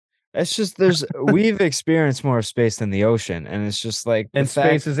It's just we've experienced more space than the ocean, and it's just like the And fact.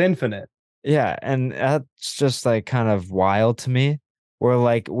 space is infinite. Yeah, and that's just like kind of wild to me. Where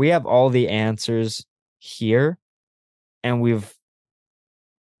like we have all the answers here, and we've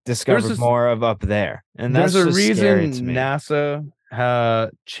There's discovered this more of up there, and there's that's a just scary to reason me. NASA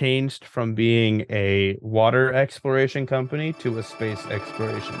changed from being a water exploration company to a space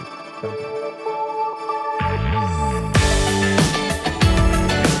exploration company.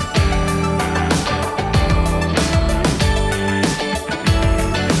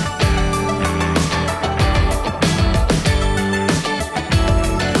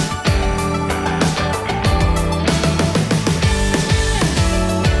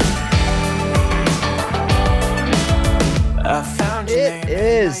 I found your It name and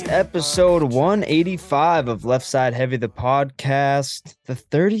now is you're episode 185 of Left Side Heavy, the podcast, the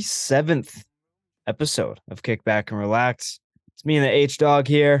 37th episode of Kick Back and Relax. It's me and the H Dog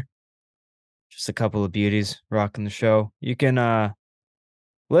here. Just a couple of beauties rocking the show. You can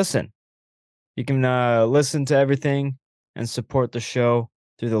listen. You can listen to everything and support the show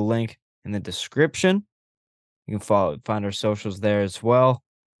through the link in the description. You can find our socials there as well.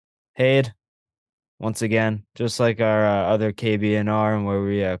 Hayde, once again, just like our other KBNR, and where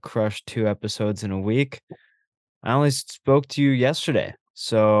we crushed 2 episodes in a week. I only spoke to you yesterday,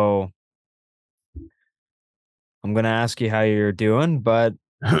 so I'm gonna ask you how you're doing, but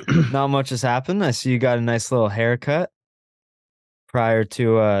not much has happened. I see you got a nice little haircut prior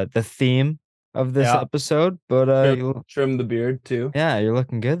to the theme of this Yeah, episode, but trim the beard too. yeah, you're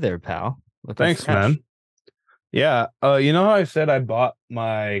looking good there, pal. Looking Thanks, fresh. man. Yeah, you know how I said I bought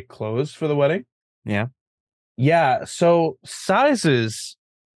my clothes for the wedding? Yeah. Yeah, so sizes.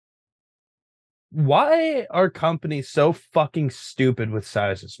 Why are companies so fucking stupid with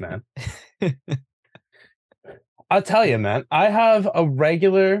sizes, man? I'll tell you, man. I have a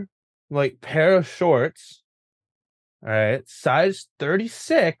regular like pair of shorts, all right, size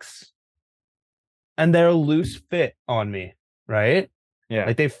 36, and they're a loose fit on me, right? Yeah.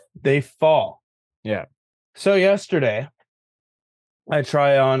 Like they fall. Yeah. So yesterday, I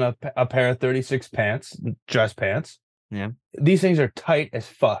try on a pair of 36 pants, dress pants. Yeah. These things are tight as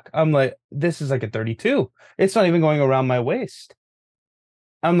fuck. I'm like, this is like a 32. It's not even going around my waist.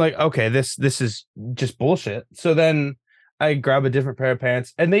 I'm like, okay, this is just bullshit. So then I grab a different pair of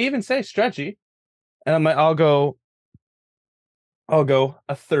pants, and they even say stretchy, and I'm like, I'll go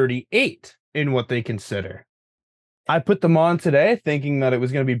a 38 in what they consider. I put them on today thinking that it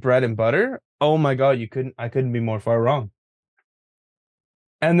was going to be bread and butter. Oh my god, I couldn't be more far wrong.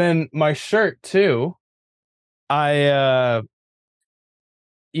 And then my shirt too. I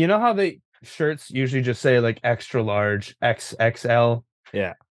you know how they shirts usually just say like extra large, XXL,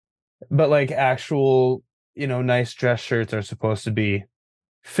 Yeah. but like actual, nice dress shirts are supposed to be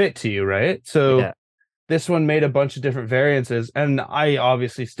fit to you, right? So Yeah. this one made a bunch of different variances, and I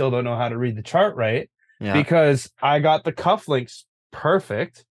obviously still don't know how to read the chart right Yeah. because I got the cufflinks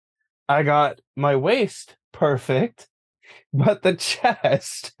perfect. I got my waist perfect, but the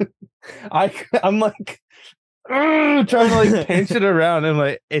chest, I'm like trying to like pinch it around, and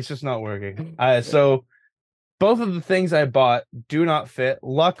like it's just not working. So both of the things I bought do not fit.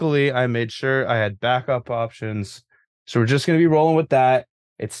 Luckily, I made sure I had backup options. So we're just going to be rolling with that.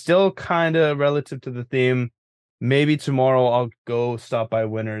 It's still kind of relative to the theme. Maybe tomorrow I'll go stop by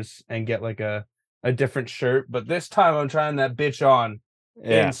Winners and get like a different shirt, but this time I'm trying that bitch on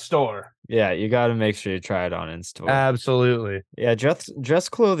in Yeah. store. Yeah. You got to make sure you try it on in store. Absolutely. Yeah, dress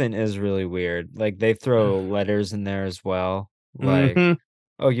clothing is really weird. Like they throw letters in there as well. Like, Hmm.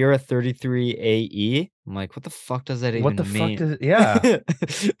 oh, you're a 33 AE? I'm like, what the fuck does that What the even fuck mean? does yeah.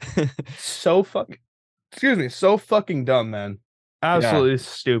 So fuck excuse me, so fucking dumb, man. Yeah. Absolutely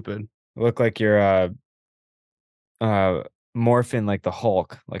stupid. Look like you're uh morphing like the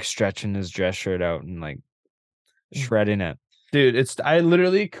Hulk, like stretching his dress shirt out and like shredding it. Dude, I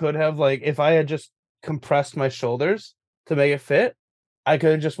literally could have like if I had just compressed my shoulders to make it fit, I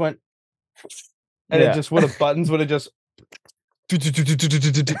could have just went and it Yeah. just would have buttons would have just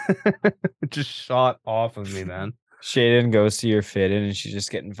just shot off of me, man. Shaden goes to your fit in and she's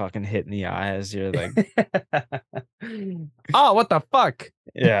just getting fucking hit in the eye as you're like, Oh, what the fuck?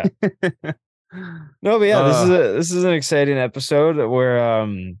 yeah. No, but yeah, uh this is an exciting episode. We're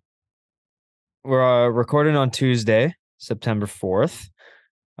recording on Tuesday, September 4th,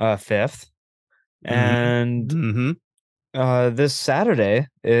 5th, mhm, and mhm. this Saturday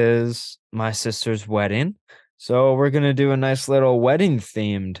is my sister's wedding. So we're gonna do a nice little wedding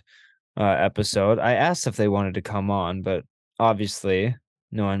themed episode. I asked if they wanted to come on, but obviously,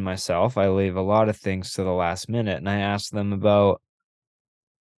 knowing myself, I leave a lot of things to the last minute, and I asked them about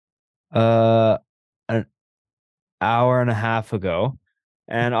An hour and a half ago,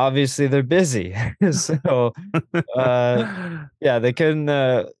 and obviously they're busy. So, uh, yeah, they couldn't.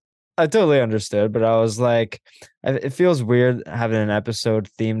 I totally understood, but I was like, it feels weird having an episode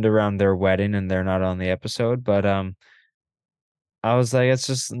themed around their wedding and they're not on the episode. But I was like, it's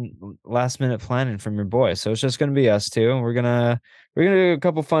just last minute planning from your boy. So it's just gonna be us two, and we're gonna do a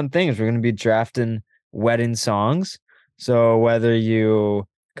couple fun things. We're gonna be drafting wedding songs. So whether you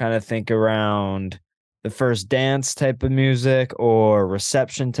kind of think around the first dance type of music or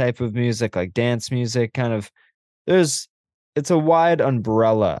reception type of music, like dance music, kind of there's it's a wide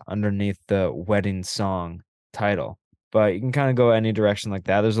umbrella underneath the wedding song title. But you can kind of go any direction like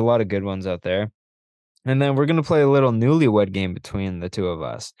that. There's a lot of good ones out there. And then we're gonna play a little newlywed game between the two of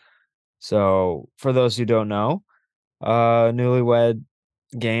us. So for those who don't know, newlywed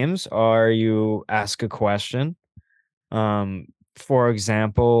games are you ask a question. Um, for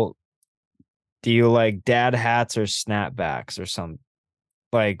example, do you like dad hats or snapbacks or some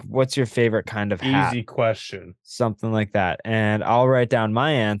like what's your favorite kind of hat? Easy question. Something like that. And I'll write down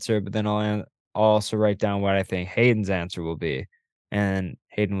my answer, but then I'll also write down what I think Hayden's answer will be. And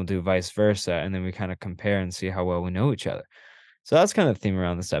Hayden will do vice versa. And then we kind of compare and see how well we know each other. So that's kind of the theme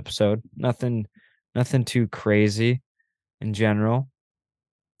around this episode. Nothing too crazy in general.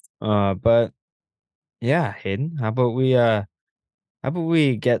 But yeah, Hayden, how about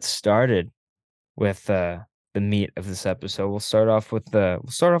we get started with the meat of this episode? We'll start off with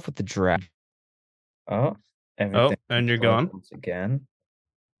the draft. Oh, everything Oh, and you're paused gone. once again.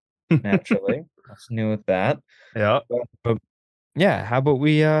 Naturally, what's new with that? Yeah, But yeah, how about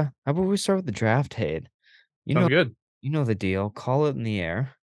we start with the draft, Hayden? You know, sounds good. you know the deal. Call it in the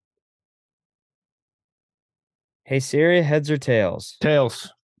air. Hey Siri, heads or tails?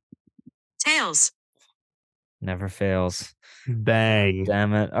 Tails. Tails. Never fails. Bang.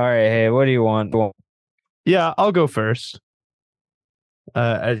 Damn it. All right, hey, what do you want? Yeah, I'll go first.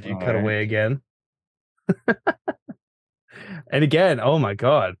 As you All cut right. away again. And again, oh my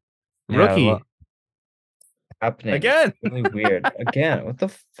god. Yeah, Rookie. happening Again. really weird. Again, what the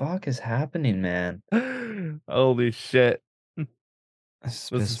fuck is happening, man? Holy shit. This This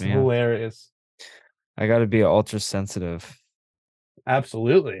pissed is me off. hilarious. I gotta be ultra sensitive.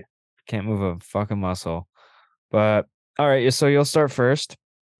 Absolutely. Can't move a fucking muscle. But all right, so you'll start first.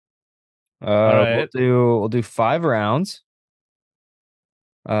 right. We'll do 5 rounds.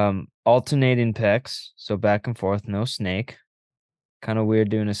 Alternating picks, so back and forth, no snake. Kind of weird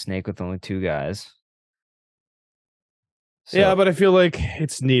doing a snake with only 2 guys. So, Yeah, but I feel like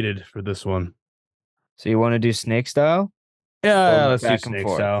it's needed for this one. so you want to do snake style? Yeah, Or let's do back and snake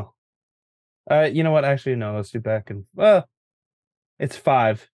forth? style. You know what? Actually, no, let's do back and it's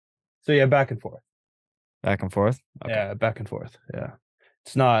 5. So yeah, back and forth. Back and forth? Okay. Yeah, back and forth. Yeah.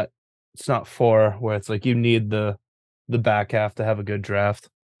 It's not 4 where it's like you need the back half to have a good draft.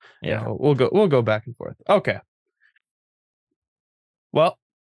 Yeah. We'll go back and forth. Okay. Well,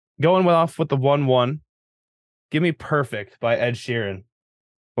 going off with the 1-1. Give me Perfect by Ed Sheeran.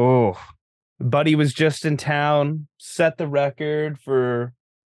 Oh, Buddy was just in town, set the record for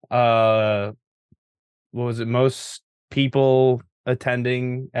what was it? Most people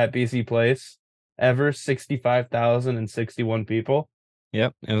attending at BC Place ever, 65,061 people.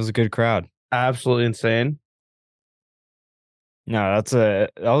 yep. It was a good crowd. Absolutely insane. No,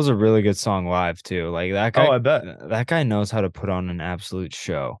 that was a really good song live too. Like that guy, Oh, I bet. that guy knows how to put on an absolute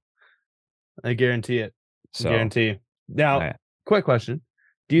show. I guarantee it. So Guarantee. Now, yeah. quick question.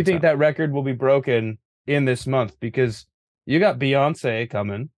 Do you What's think up? that record will be broken in this month? Because you got Beyonce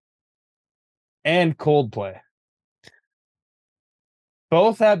coming and Coldplay.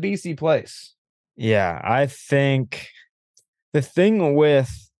 Both at BC Place. Yeah, I think the thing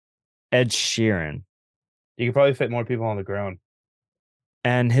with Ed Sheeran You could probably fit more people on the ground.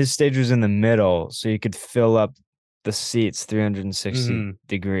 and his stage was in the middle, so you could fill up the seats 360 Mhm.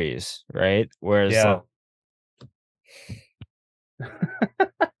 degrees, right? Whereas Yeah.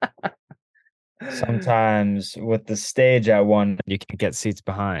 sometimes with the stage at one, you can't get seats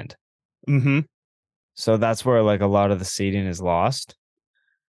behind. Mm-hmm. So that's where like a lot of the seating is lost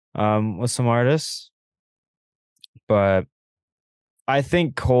with some artists. But I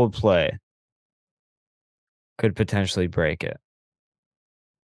think Coldplay could potentially break it.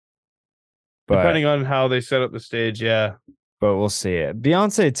 But Depending on how they set up the stage, yeah. but we'll see it.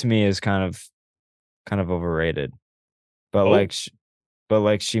 Beyonce to me is kind of overrated. But Oh.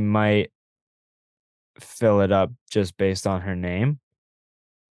 like she might fill it up just based on her name.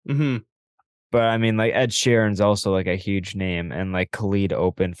 Mm-hmm. But I mean, like Ed Sheeran's also like a huge name, and like Khalid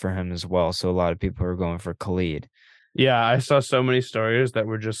opened for him as well. So a lot of people are going for Khalid. Yeah, I saw so many stories that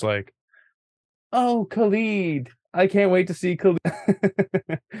were just like Oh, Khalid. I can't wait to see Khalid.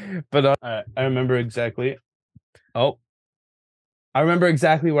 But I remember exactly. Oh, I remember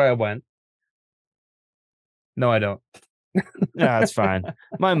exactly where I went. No, I don't. Yeah, that's fine.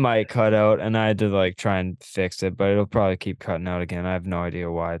 My mic cut out and I had to like try and fix it, but it'll probably keep cutting out again. I have no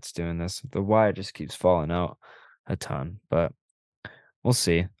idea why it's doing this. The wire just keeps falling out a ton, but we'll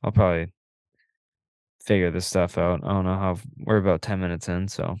see. I'll probably figure this stuff out. I don't know how we're about 10 minutes in,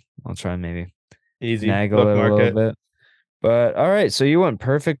 so I'll try and maybe Easy. finagle it a Bookmark little it. bit. But all right, so you went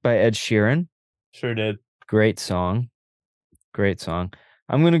Perfect by Ed Sheeran. Sure did. Great song. Great song.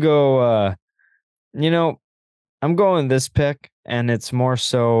 I'm gonna go you know, I'm going this pick, and it's more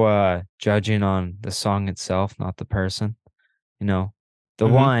so judging on the song itself, not the person. You know, the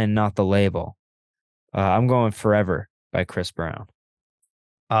Mhm. wine, not the label. I'm going Forever by Chris Brown.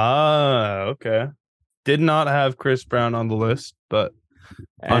 Ah, okay. Did not have Chris Brown on the list, but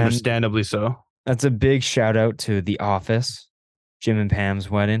And understandably so. that's a big shout out to The Office, Jim and Pam's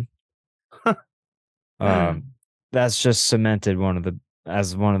wedding. That's just cemented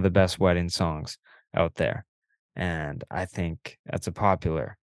as one of the best wedding songs out there. And I think that's a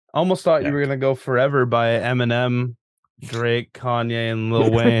popular. Almost thought you were pick. gonna go Forever by Eminem, Drake, Kanye, and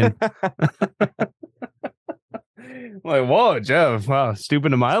Lil Wayne. Like, whoa, Jeff. Wow,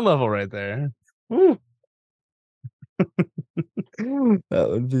 stooping to my level right there. Woo. That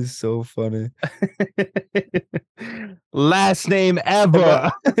would be so funny. Last name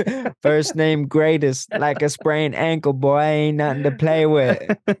ever. First name greatest, like a sprained ankle, boy, ain't nothing to play with.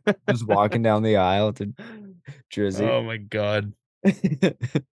 Just walking down the aisle to Drizzy. Oh my god.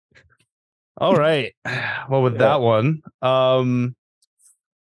 All right. Well, with Yeah. that one,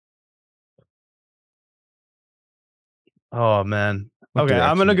 oh man. What Okay,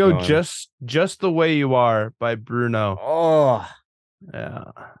 I'm direction gonna you go going? just the way you are by Bruno. Oh, Yeah.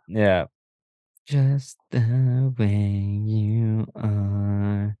 yeah. Just the way you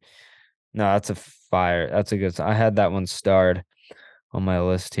are. No, that's a fire. That's a good song. I had that one starred on my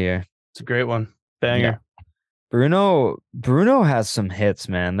list here. It's a great one. Yeah. Banger. Bruno has some hits,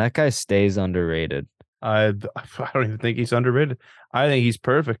 man. That guy stays underrated. I don't even think he's underrated. I think he's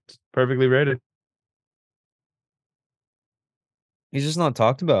perfect. Perfectly rated. He's just not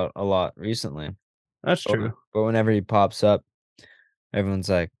talked about a lot recently. That's But, true. but whenever he pops up, everyone's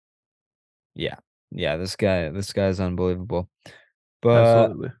like, yeah, yeah, this guy's unbelievable. But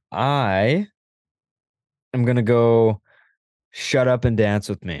Absolutely. I am gonna go Shut Up and Dance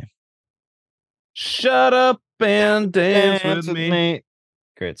with Me. Shut up and dance with me.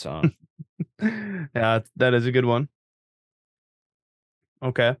 Great song. Yeah, that is a good one.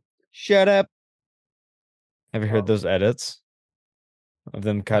 Okay. Shut up. Have you heard Oh. those edits of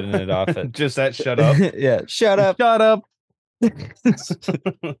them cutting it off at Just that shut up. yeah, shut up. Shut up.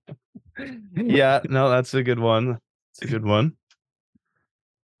 Yeah, no, that's a good one. It's a good one.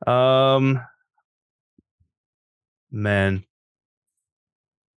 Man.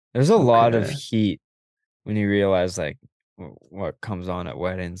 There's a lot of Okay. heat when you realize like what comes on at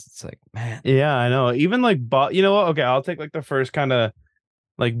weddings. It's like, man, Yeah, I know. Even like you know what? Okay, I'll take like the first kind of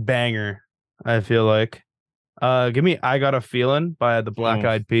like banger, I feel like. Give me I Got a Feeling by the Black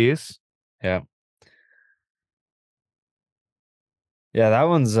Eyed Peas. yeah. Yeah, that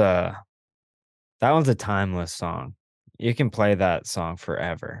one's a timeless song. You can play that song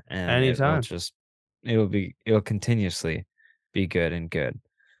forever and Anytime. it'll continuously be good and good.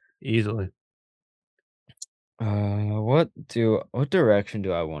 Easily. What direction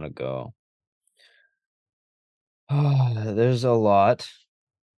do I want to go? There's a lot.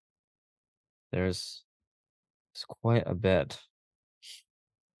 There's quite a bit.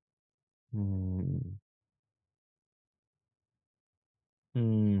 Hmm.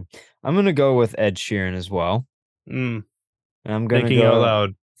 Hmm. I'm gonna go with Ed Sheeran as well. Mm, And I'm gonna thinking out go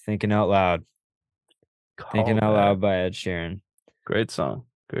loud. Thinking Out Loud. Thinking Call Out back. Loud by Ed Sheeran. Great song.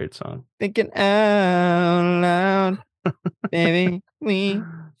 Great song. Thinking out loud, baby, we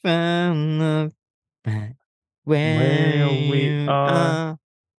found love back where Where we you are. are.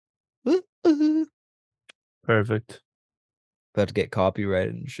 Ooh, ooh. Perfect. About to get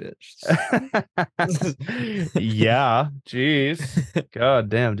copyrighted and shit. Yeah. Jeez. God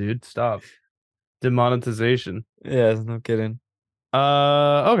damn, dude. Stop. Demonetization. Yeah, no kidding.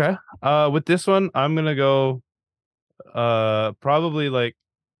 Okay. With this one, I'm gonna go probably like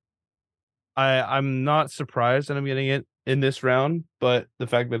I'm not surprised that I'm getting it in this round, but the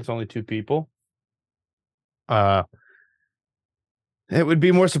fact that it's only two people. Uh it would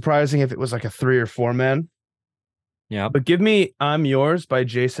be more surprising if it was like a 3 or 4 man. Yeah. But give me I'm Yours by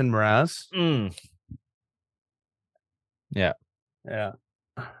Jason Mraz. Yeah. Yeah.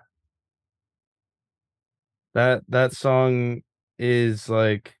 That song is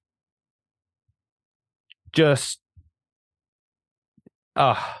like just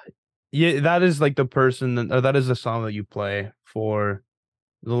ah yeah, that is like the person, or that is the song that you play for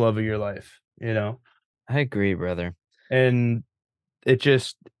the love of your life, you know? I agree, brother. And it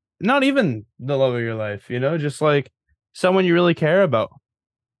just not even the love of your life, you know, just like someone you really care about.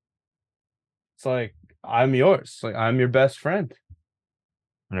 It's like I'm yours. Like I'm your best friend.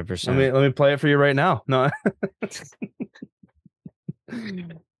 100%. Let me play it for you right now. No.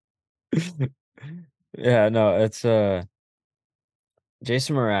 Yeah, no, it's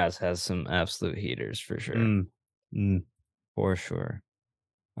Jason Mraz has some absolute heaters for sure. Mm, mm. For sure.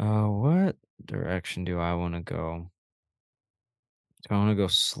 What direction do I want to go? Do I want to go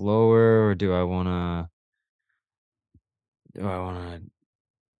slower or do I want to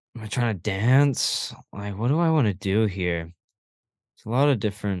am I trying to dance? Like what do I want to do here? There's a lot of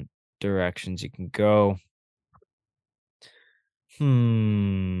different directions you can go.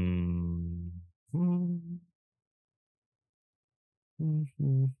 Hmm. Hmm. Hmm,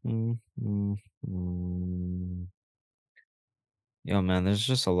 hmm, hmm, hmm, hmm. Yo, man, there's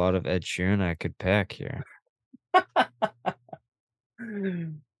just a lot of Ed Sheeran I could pick here.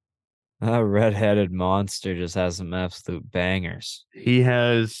 That redheaded monster just has some absolute bangers. He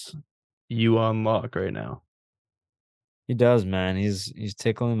has you on lock right now. He does, man. He's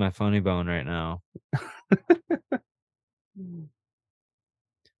tickling my funny bone right now.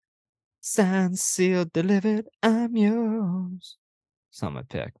 Signed, sealed, delivered. I'm yours. It's not my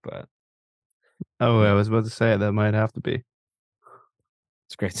pick, but Oh, I yeah, was about to say that might have to be.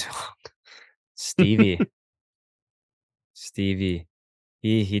 it's a great song. Stevie, Stevie,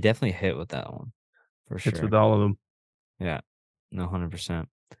 he definitely hit with that one for Hits with sure. all of them. Yeah, no, 100%.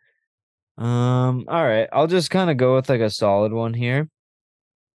 All right, I'll just kind of go with like a solid one here,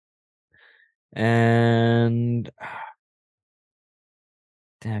 and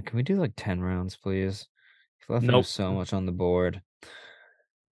damn, can we do like 10 rounds, please? You left me with Nope. so much on the board.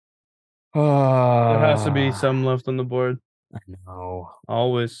 There has to be Ah, some left on the board. I know.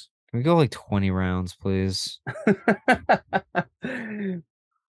 Always. Can we go like 20 rounds, please?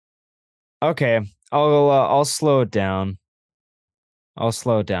 Okay, I'll slow it down. I'll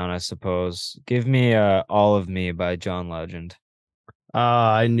slow it down, I suppose. Give me All of Me by John Legend.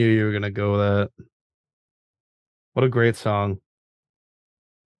 Ah, I knew you were gonna go with that. What a great song.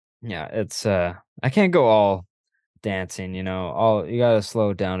 Yeah, it's I can't go all dancing, you know. All you gotta slow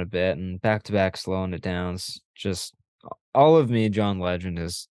it down a bit and back to back slowing it down's just All of Me, John Legend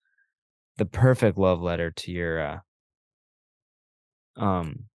is the perfect love letter to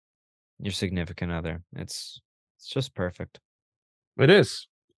um your significant other. It's just perfect. It is.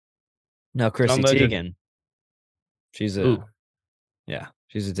 Now John Chrissy Legend. Teigen, she's Ooh. a yeah,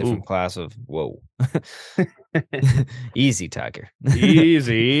 she's a different Ooh. class of whoa. Easy, Tiger.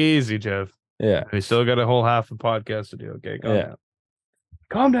 Easy, easy, Jeff. Yeah, We still got a whole half a podcast to do. Okay, calm yeah. down.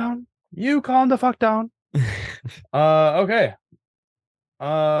 Calm down. You calm the fuck down. Okay.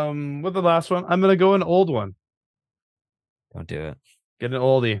 With the last one, I'm gonna go an old one. Don't do it. Get an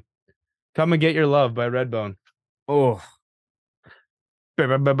oldie. Come and Get Your Love by Redbone. Oh,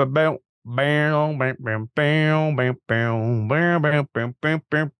 hey!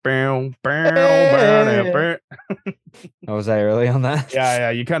 Oh, was I early on that? Yeah,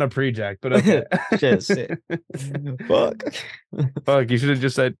 you kind of pre-jacked, but okay. Shit. Fuck. Fuck, you should have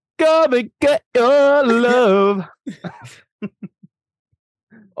just said, "Come and get your love."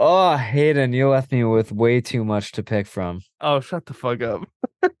 Oh, Hayden, you left me with way too much to pick from. Oh, shut the fuck up.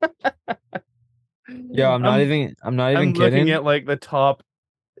 Yo, I'm I'm not even I'm looking kidding. at like the top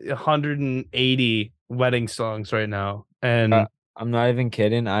 180 wedding songs right now, Uh, and I'm not even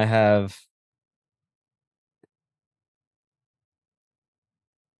kidding. I have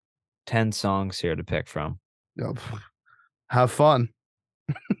 10 songs here to pick from. oh, have fun.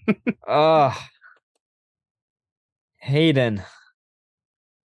 Oh, Hayden.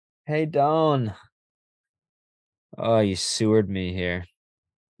 Hey, Don. Oh, you sewered me here.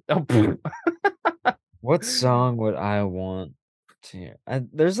 Oh, What song would I want to hear?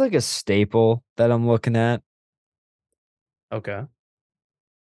 There's like a staple that I'm looking at, okay.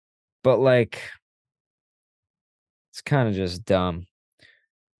 but like it's kind of just dumb.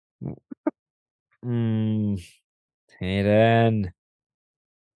 Mm, Hayden.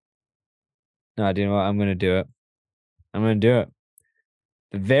 No, do you know what? I'm gonna do it. I'm gonna do it.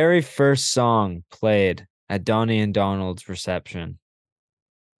 The very first song played at Donnie and Donald's reception.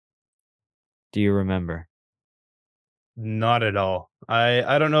 Do you remember? Not at all.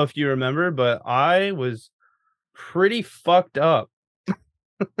 I don't know if you remember, but I was pretty fucked up.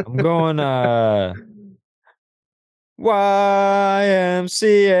 I'm going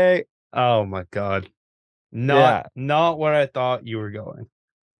YMCA. Oh my god. Yeah. Not where I thought you were going.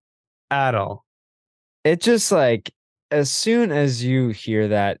 At all. It just like as soon as you hear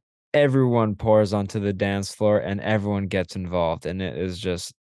that, everyone pours onto the dance floor and everyone gets involved. And it is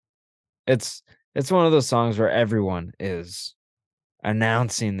just it's it's one of those songs where everyone is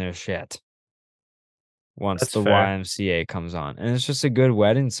announcing their shit once That's the fair. YMCA comes on. And it's just a good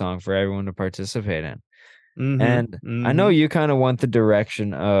wedding song for everyone to participate in. Mm-hmm. And I know Mm-hmm. you kind of went the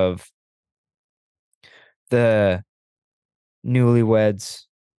direction of the newlyweds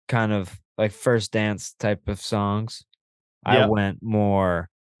kind of like first dance type of songs. I Yep. went more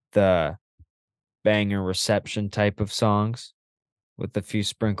the banger reception type of songs with a few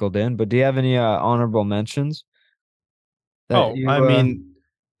sprinkled in. But do you have any honorable mentions that Oh, I you mean,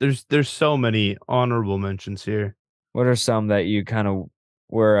 there's so many honorable mentions here. what are some that you kind of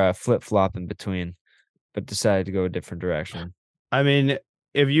were flip-flopping between but decided to go a different direction? I mean,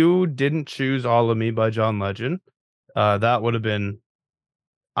 if you didn't choose All of Me by John Legend, that would have been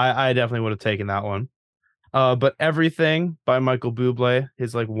I definitely would have taken that one. But Everything by Michael Bublé,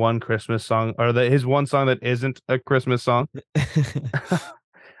 his like one Christmas song, or his one song that isn't a Christmas song.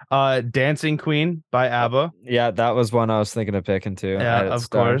 Dancing Queen by ABBA. Yeah, that was one I was thinking of picking too. I Yeah, had it of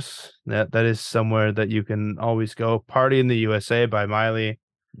star. course. That is somewhere that you can always go. Party in the USA by Miley.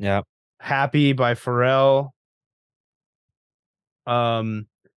 Yeah. Happy by Pharrell. Um,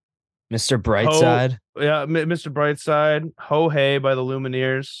 Mr. Ho, Brightside. yeah, Mr. Brightside. Ho Hey by the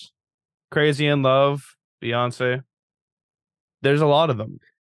Lumineers. Crazy in Love, Beyonce. There's a lot of them.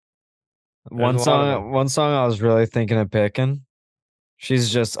 There's One a lot of them. song one song I was really thinking of picking.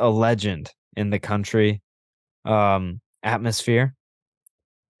 She's just a legend in the country. Atmosphere.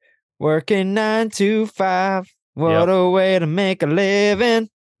 Working 9 to 5. What Yep, a way to make a living.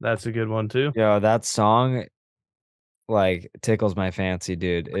 that's a good one too. Yo, that song like tickles my fancy,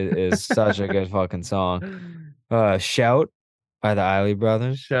 dude. It is such a good fucking song. Shout by the Isley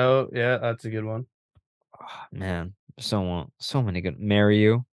Brothers. Show, yeah, that's a good one. Oh, man, so many good. Marry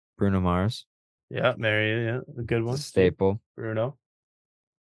You, Bruno Mars, Yeah, Mary, yeah, a good it's a one too. staple. Bruno.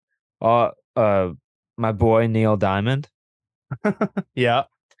 Uh, uh, my boy Neil Diamond, Yeah.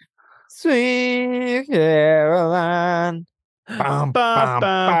 Sweet Caroline. Bum, Bam, bum, bam,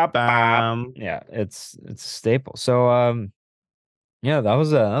 bum, bum. bam. Yeah, it's a staple. So yeah, that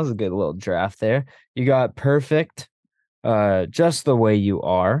was a good little draft there. You got Perfect, Just the Way You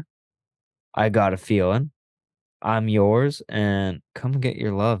Are. I Got a Feeling. I'm Yours and Come Get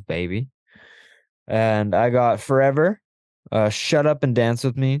Your Love, Baby. And I got Forever. Shut Up and Dance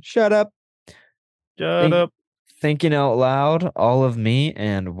with Me. Shut Up. Shut Think up. Thinking Out Loud, All of Me,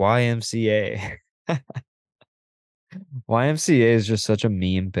 and YMCA. YMCA is just such a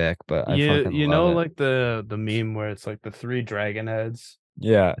meme pick, but I fucking You love know, it. like the meme where it's like the three dragon heads,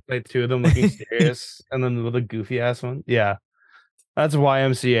 Yeah. like two of them looking serious, and then the little goofy ass one. Yeah, that's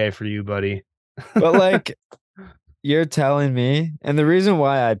YMCA for you, buddy. But like you're telling me, and the reason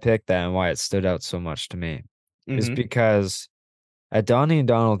why I picked that and why it stood out so much to me is Hmm. because at Donnie and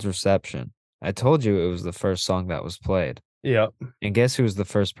Donald's reception, I told you it was the first song that was played. Yep. And guess who was the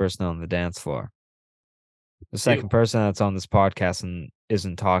first person on the dance floor? The You. second person that's on this podcast and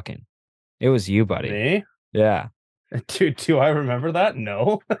isn't talking. It was you, buddy. Me? Yeah. Do I remember that?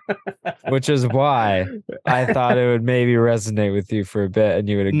 No. Which is why I thought it would maybe resonate with you for a bit and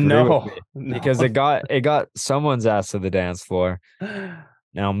you would agree with No. me. Because No. it got someone's ass to the dance floor.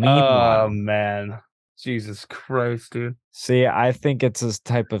 Now, Oh meanwhile, man. Jesus Christ, dude. see, I think it's this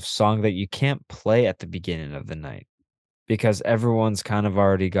type of song that you can't play at the beginning of the night because everyone's kind of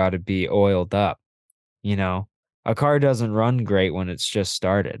already got to be oiled up. You know, a car doesn't run great when it's just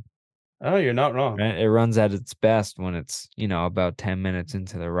started, Oh, you're not wrong. right? It runs at its best when it's, about 10 minutes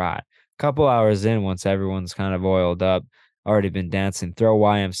into the ride. Couple hours in, once everyone's kind of oiled up, already been dancing, throw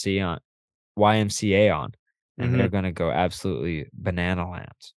YMCA on, and they're Hmm. gonna go absolutely banana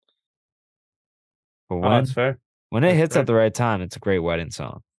lands. But Oh, that's when fair. when it That's hits at fair. the right time, it's a great wedding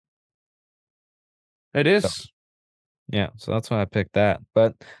song. It So is. yeah, so that's why I picked that.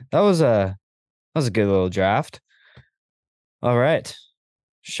 But that was a good little draft. All right.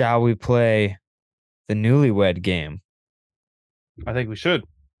 Shall we play the newlywed game? I think we should.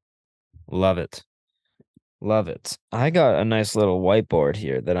 Love it. Love it. I got a nice little whiteboard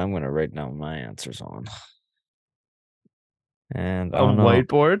here that I'm going to write down my answers on. And I A don't know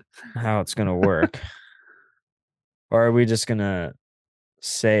whiteboard. how it's going to work. Or are we just going to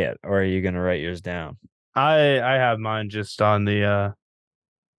say it? Or are you going to write yours down? I have mine just on the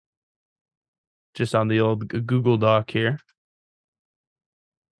old Google Doc here.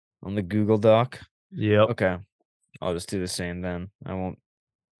 On the Google Doc? Yep. Okay. I'll just do the same then. I won't,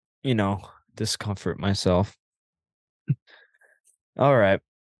 discomfort myself. All right.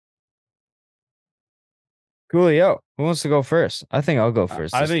 Coolio. Who wants to go first? I think I'll go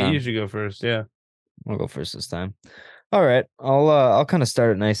first I this think time. you should go first. Yeah. I'll go first this time. All right. I'll kind of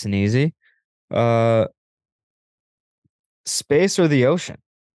start it nice and easy. Uh Space or the ocean?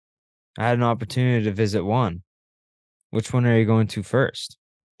 I had an opportunity to visit one. Which one are you going to first?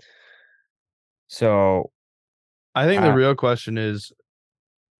 So, I think the real question is,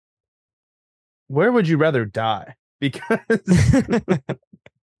 where would you rather die? Because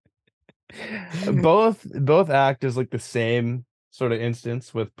both act as like the same sort of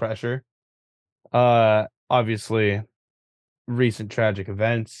instance with pressure. Obviously, recent tragic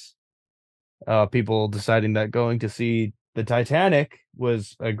events, people deciding that going to see the Titanic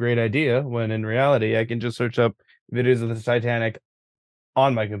was a great idea, when in reality, I can just search up videos of the Titanic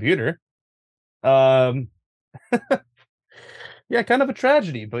on my computer. Um, yeah, kind of a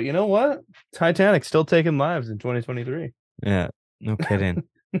tragedy, but you know what? Titanic still taking lives in 2023. yeah, no kidding.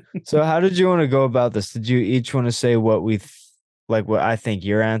 So, how did you want to go about this? Did you each want to say what what I think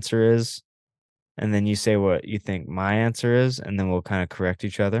your answer is, and then you say what you think my answer is, and then we'll kind of correct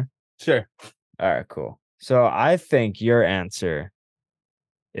each other? Sure. All right, cool. So, I think your answer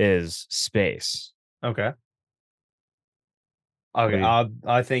is space. Okay. What Okay. do you-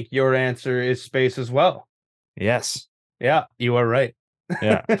 I think your answer is space as well. Yes. Yeah, you are right.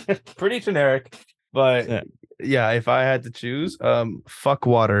 Yeah. Pretty generic, but Yeah. yeah, if I had to choose, fuck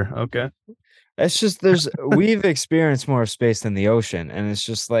water. Okay. It's just we've experienced more of space than the ocean, and it's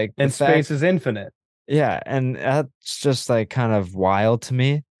just like the And fact, space is infinite. yeah, and that's just like kind of wild to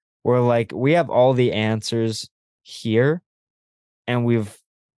me. Where like we have all the answers here, and we've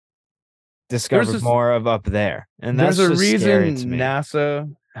There's discovered this more of up there, and there's that's a just scary to reason me.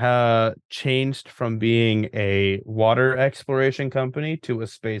 NASA changed from being a water exploration company to a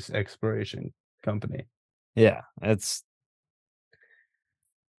space exploration company. Yeah, it's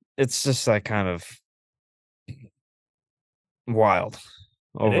just like kind of wild It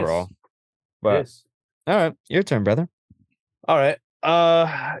is. overall. It But is. all right, your turn, brother. All right.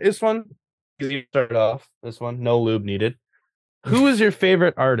 This one, you started off. This one, no lube needed. Who is your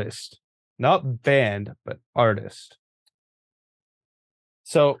favorite artist? Not band, but artist.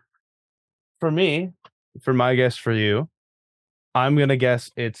 So, for me, for my guess for you, I'm gonna guess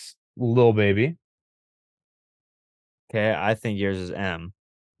it's Lil Baby. Okay, I think yours is M.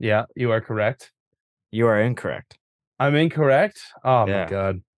 Yeah, you are correct. You are incorrect. I'm incorrect. Oh my Yeah,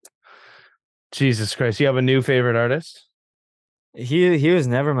 god. Jesus Christ. You have a new favorite artist? he was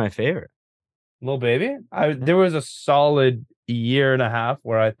never my favorite. Lil Baby? There was a solid year and a half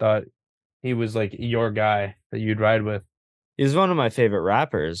where I thought he was like your guy that you'd ride with. He's one of my favorite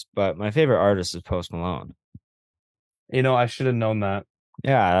rappers, but my favorite artist is Post Malone. You know, I should have known that.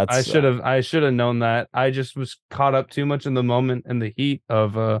 Yeah, I should have known that. I just was caught up too much in the moment and the heat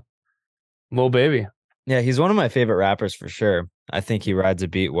of Lil Baby. yeah, he's one of my favorite rappers for sure. I think he rides a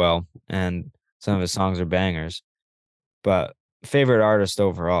beat well, and some of his songs are bangers. But favorite artist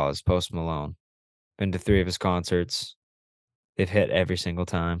overall is Post Malone. Been to 3 of his concerts. They've hit every single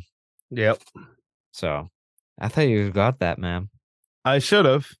time. Yep. So I thought you got that, man. I should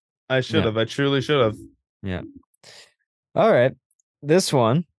have. Yeah. I truly should have. Yeah. All right. This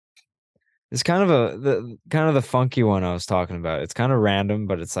one is kind of the funky one I was talking about. It's kind of random,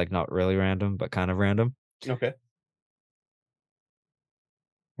 but it's like not really random, but kind of random. Okay.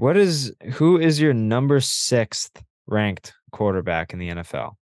 Who is your number 6th ranked quarterback in the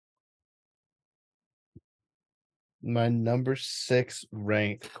NFL? My number 6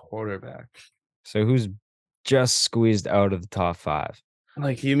 ranked quarterback. So who's just squeezed out of the top 5?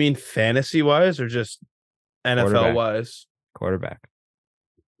 Like, you mean fantasy wise or just NFL Quarterback. wise? Quarterback.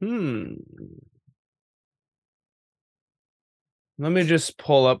 Hmm. Let me just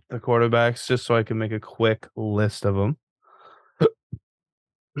pull up the quarterbacks just so I can make a quick list of them.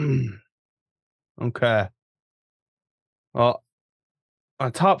 Okay. Well,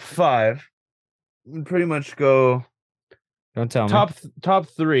 on top 5, we pretty much go Don't tell me. top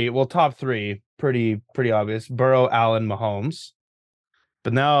 3. Well, top 3, pretty obvious. Burrow, Allen, Mahomes.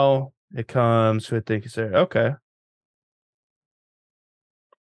 But now it comes to, I think, okay.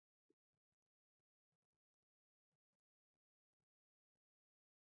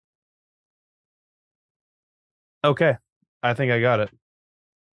 Okay. I think I got it.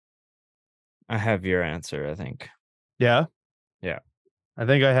 I have your answer, I think. Yeah. Yeah. I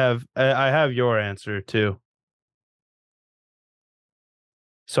think I have your answer too.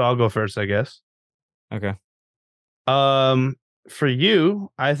 So I'll go first, I guess. Okay. Um For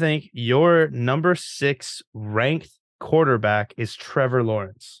you, I think your number 6 ranked quarterback is Trevor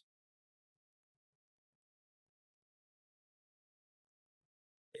Lawrence.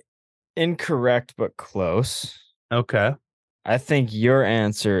 Incorrect, but close. Okay. I think your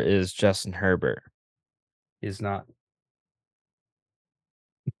answer is Justin Herbert. He's not.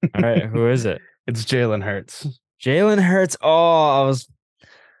 All right, who is it? It's Jalen Hurts. Jalen Hurts. Oh, I was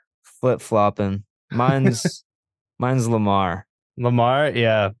flip flopping. Mine's Lamar. Lamar,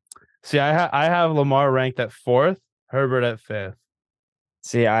 yeah. See, I have Lamar ranked at 4th, Herbert at 5th.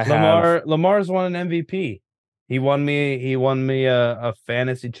 See, I have Lamar's won an MVP. He won me a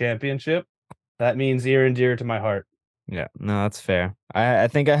fantasy championship. That means near and dear to my heart. yeah, no, that's fair. I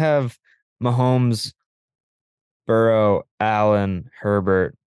think I have Mahomes, Burrow, Allen,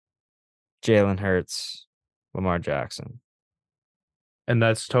 Herbert, Jalen Hurts, Lamar Jackson. And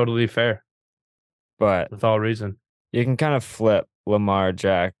that's totally fair But with all reason. you can kind of flip Lamar and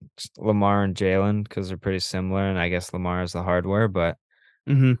Jalen because they're pretty similar, and I guess Lamar is the hardware, but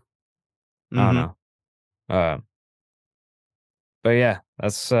Mm-hmm. I don't know. But yeah,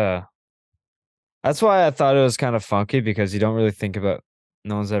 that's why I thought it was kind of funky because you don't really think about.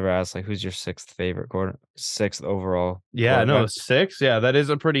 No one's ever asked like who's your sixth overall Yeah, no, 6. Yeah, that is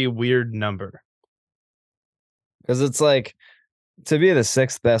a pretty weird number. because it's like to be the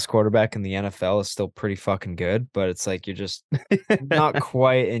sixth best quarterback in the NFL is still pretty fucking good, but it's like you're just not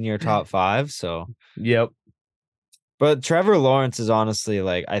quite in your top 5. So, Yep. but Trevor Lawrence is honestly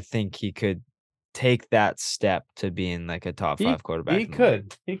like I think he could take that step to being like a top 5 quarterback. He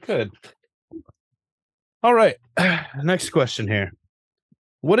could. He could. All right. Next question here.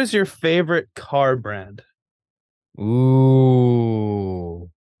 What is your favorite car brand? Ooh.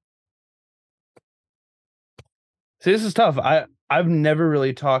 See, this is tough. I've never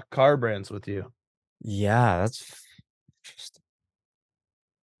really talked car brands with you. Yeah, that's interesting.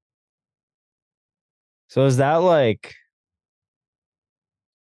 So is that like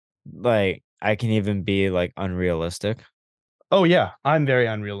I can even be like unrealistic? Oh yeah, I'm very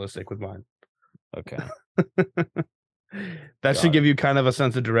unrealistic with mine. Okay. That should give you kind of a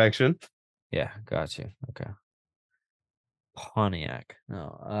sense of direction. Yeah, got you. Okay. Pontiac.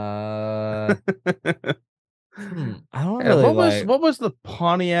 No. I don't Yeah, really what was the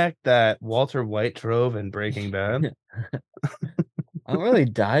Pontiac that Walter White drove in Breaking Bad? I don't really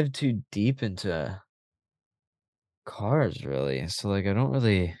dive too deep into cars really. So like I don't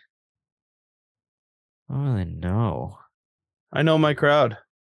really know. I know my crowd.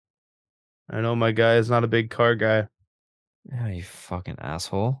 I know my guy is not a big car guy. Yeah, you fucking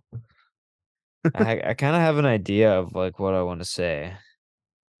asshole. I kind of have an idea of like what I want to say.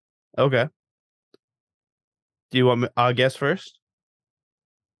 Okay. Do you want me? I'll guess first.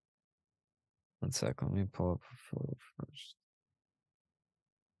 1 sec, let me pull up a photo first.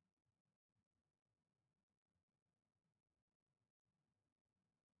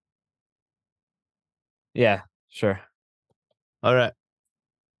 Yeah, sure. All right.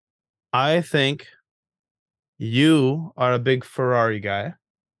 I think you are a big Ferrari guy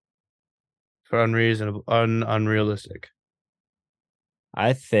for unrealistic.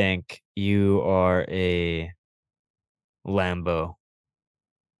 I think you are a Lambo.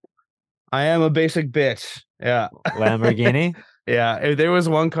 I am a basic bitch. Yeah. Lamborghini? Yeah. If there was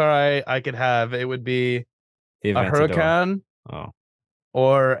one car I could have, it would be The a Aventador. Huracan Oh.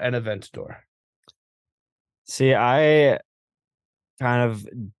 or an Aventador. See, I kind of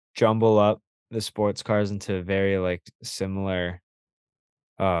jumble up the sports cars into very like similar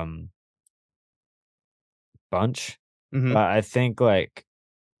bunch. Mhm. But I think like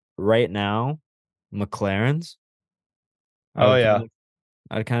right now, McLaren's. Oh yeah.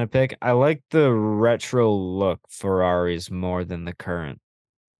 I'd kind of pick. I like the retro look Ferraris more than the current.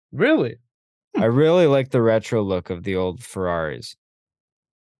 Really? I really like the retro look of the old Ferraris.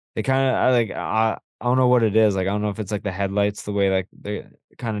 They kind of I don't know what it is. Like I don't know if it's like the headlights, the way like they're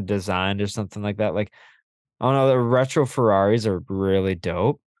kind of designed or something like that. Like I don't know, the retro Ferraris are really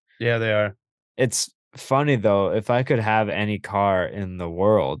dope. Yeah, they are. It's funny though, if I could have any car in the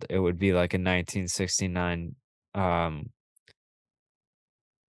world, it would be like a 1969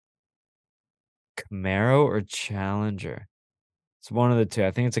 Camaro or Challenger. It's one of the two.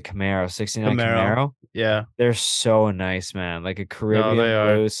 I think it's a Camaro, 69 Camaro. Yeah. They're so nice, man. Like a No, Caribbean they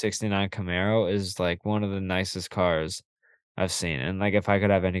are. blue 69 Camaro is like one of the nicest cars I've seen. And like if I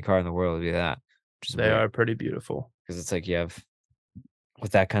could have any car in the world, it'd be that. Which is They are pretty beautiful. because it's like you have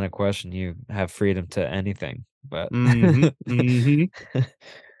with that kind of question, you have freedom to anything. But Mhm. Mhm.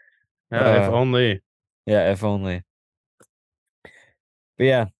 Yeah, if only. yeah, if only. But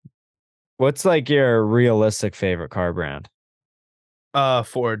yeah, what's like your realistic favorite car brand?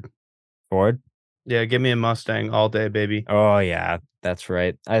 Ford. Ford? Yeah, give me a Mustang all day, baby. Oh yeah, that's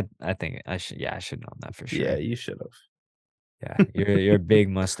right. I think I should know that for Yeah, sure. you should have. Yeah, you're a big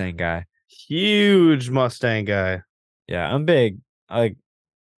Mustang guy. Huge Mustang guy. Yeah, I'm big. I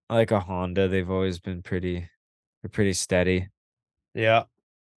like a Honda. They've always been they're pretty steady. Yeah.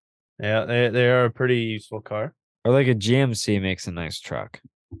 Yeah, they are a pretty useful car. Or like a GMC makes a nice truck.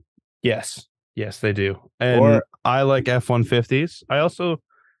 Yes. Yes, they do. And Or I like F-150s. I also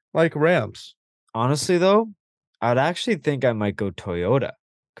like Rams. honestly though, I'd actually think I might go Toyota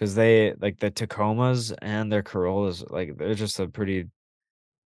because they like the Tacomas and their Corollas, like they're just a pretty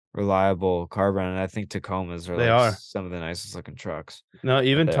reliable car brand. And I think Tacomas are They like are. some of the nicest looking trucks No, out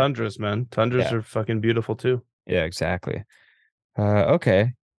even there. Tundras, man. Tundras Yeah, are fucking beautiful too. yeah, exactly.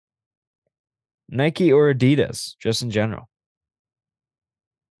 Okay. Nike or Adidas, just in general.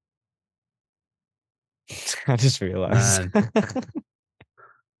 I just realized. Man.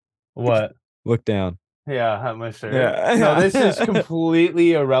 What? Look down. Yeah, I have my shirt. No, this is Yeah.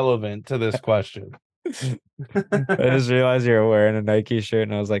 completely irrelevant to this question. I just realized you were wearing a Nike shirt,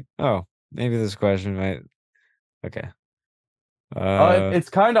 and I was like, oh, maybe this question might. Okay. Uh, It's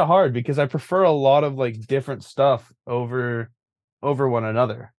kind of hard because I prefer a lot of like different stuff over one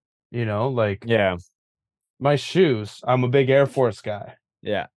another. You know, like yeah, my shoes, I'm a big Air Force guy,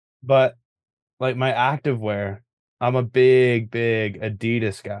 yeah, but like my activewear, I'm a big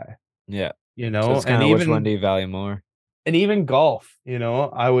Adidas guy, yeah. you So know, it's and kind of which one do even you value more? and even golf, you know,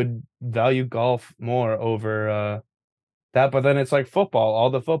 I would value golf more over that, but then it's like football. All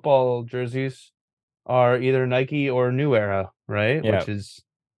the football jerseys are either Nike or New Era, right? Yeah, Which is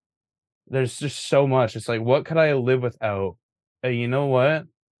there's just so much. It's like, what could I live without? You know what?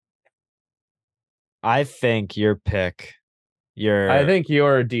 I think your pick. I Your, think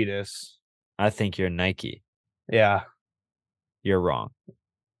you're Adidas. I think you're Nike. Yeah. You're wrong.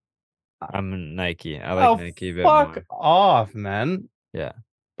 I'm Nike. I like Oh, Nike a bit fuck more. off, man. Yeah, just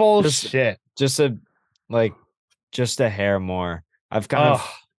Bullshit. just a like just a hair more. I've kind of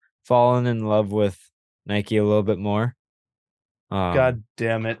Oh, fallen in love with Nike a little bit more. god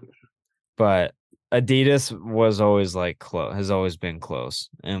damn it. But Adidas was always like close, has always been close,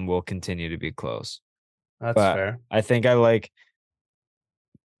 and will continue to be close. That's But fair. I think I like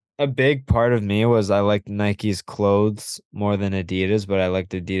a big part of me was I liked Nike's clothes more than Adidas, but I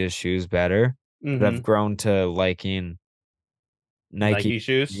liked Adidas shoes better. But I've Mhm. grown to liking Nike Nike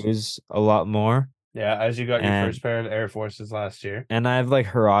shoes. shoes a lot more. Yeah, as you got your And first pair of Air Forces last year. I have like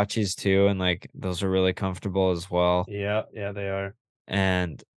Hirachis too, and like those are really comfortable as well. Yeah, yeah, they are.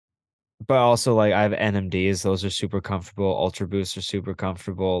 And but also like I have NMDs, those are super comfortable. Ultra Boosts are super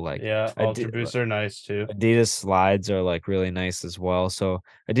comfortable. Like Yeah, Ultra Boosts are nice too. Adidas slides are like really nice as well. So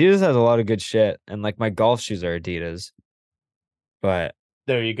Adidas has a lot of good shit, and like my golf shoes are Adidas. But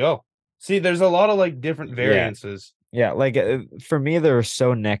There you go. See, there's a lot of like different yeah, variances. yeah, like for me, they were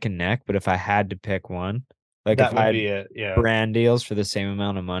so neck and neck. But if I had to pick one, like if That I would had be it. Yeah, brand deals for the same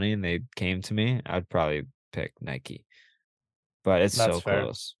amount of money and they came to me, I'd probably pick Nike. But it's that's so fair.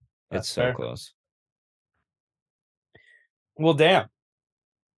 close. It's That's so fair. close. Well, damn.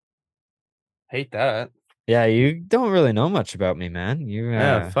 Hate that. Yeah, you don't really know much about me, man. You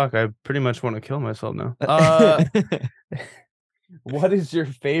Yeah, fuck. I pretty much want to kill myself now. What is your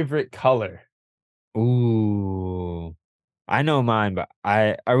favorite color? Ooh. I know mine, but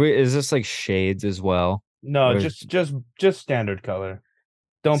I are we is this like shades as well? No, Or is just standard color.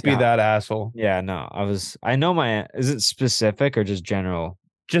 Don't see, be that asshole. yeah, no. I know my is it specific or just general?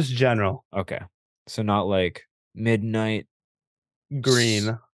 Just general. Okay. So not like midnight s-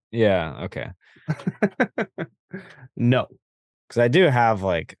 Green. yeah, okay. No, Cuz I do have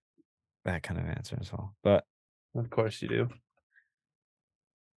like that kind of answer as well. of course you do.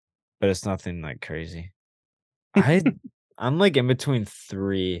 But it's nothing like crazy. I I'm like in between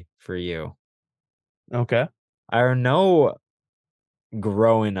 3 for you. Okay. I know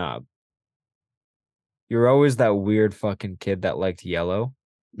growing up, you're always that weird fucking kid that liked yellow.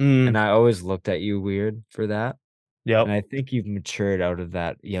 And Mm, I always looked at you weird for that. yep. And I think you've matured out of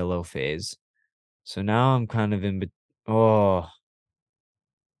that yellow phase. So now I'm kind of in oh,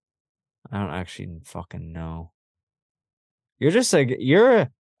 I don't actually fucking know. You're just like you're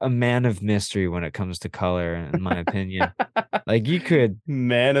a man of mystery when it comes to color, in my opinion. Like you could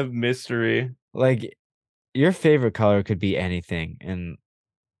Man of mystery. like your favorite color could be anything, and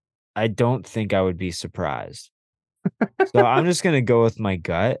I don't think I would be surprised. So I'm just gonna go with my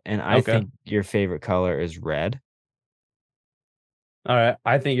gut, and I Okay. think your favorite color is red. All right.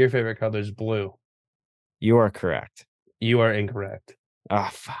 I think your favorite color is blue. You are correct. You are incorrect.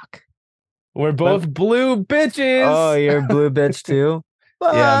 Ah, fuck. We're both blue bitches. Oh, you're a blue bitch too?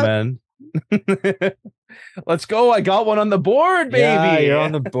 Yeah, Fuck. man. Let's go. I got one on the board, baby. Yeah, you're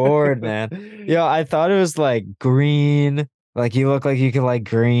on the board, man. Yeah, I thought it was like green. Like you look like you could like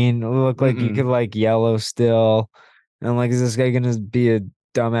green. Look like you could like yellow still. And I'm like, is this guy gonna be a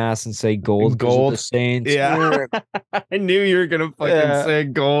dumbass and say gold because of the Gold. Saints? Yeah. I knew you were gonna fucking Yeah. say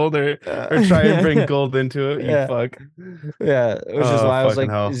gold or try and bring gold into it. You Yeah. fuck. Yeah, which is Oh, why I was fucking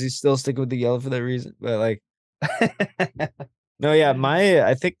like, hell. is he still sticking with the yellow for that reason? But like, no, yeah,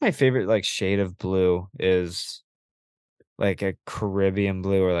 I think my favorite like shade of blue is like a Caribbean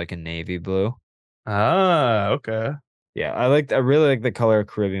blue or like a navy blue. Okay. Yeah, I really like the color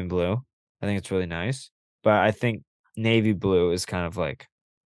Caribbean blue. I think it's really nice. But I think navy blue is kind of like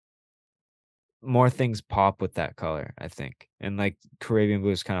more things pop with that color, I think. And like Caribbean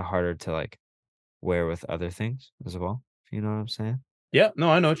blue is kind of harder to like wear with other things as well. If you know what I'm saying? Yeah, no,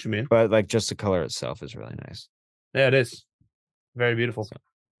 I know what you mean. But like just the color itself is really nice. Yeah, it is. Very beautiful. So,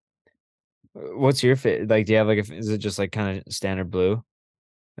 what's your favorite? Like, do you have like is it just like kind of standard blue?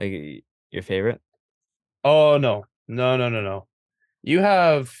 Like your favorite? Oh no. No. You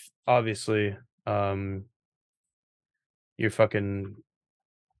have obviously your fucking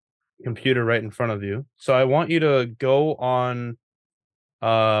computer right in front of you. So I want you to go online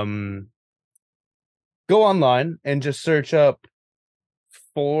and just search up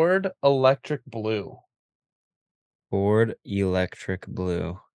Ford Electric Blue. Ford Electric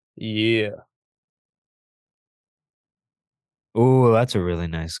Blue. Yeah. Oh, that's a really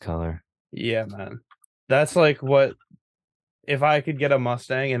nice color. Yeah, man. That's like what if I could get a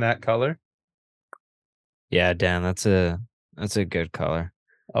Mustang in that color. Yeah, damn, that's a good color.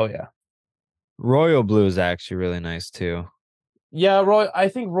 Oh yeah. Royal blue is actually really nice too. Yeah, I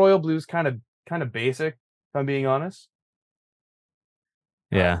think Royal Blue's kind of basic, if I'm being honest.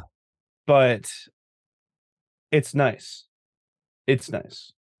 Yeah. But it's nice. It's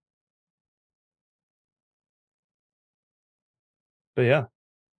nice. But yeah.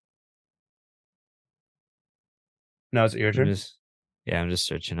 Now is it your I'm turn? just I'm just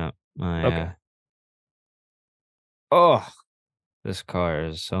searching up my Okay. oh, this car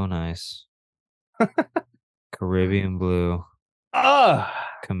is so nice. Caribbean blue Ah.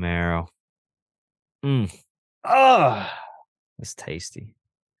 Camaro. Ah. That's tasty.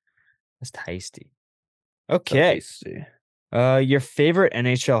 That's tasty. So Okay. tasty. Your favorite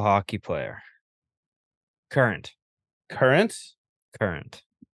NHL hockey player? Current. Current? Current.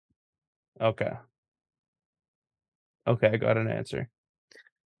 Okay. Okay, I got an answer.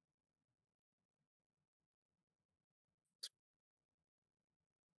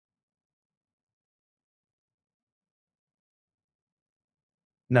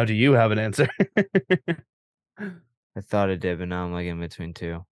 Now, do you have an answer? I thought I did, but now I'm like in between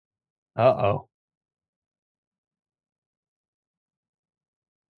two. Uh-oh.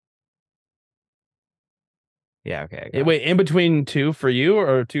 Yeah, okay. I got it. Wait, in between two for you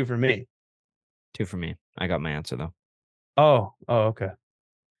or two for me? Two for me. I got my answer though. Oh, okay.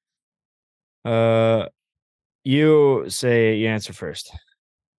 You say you answer first.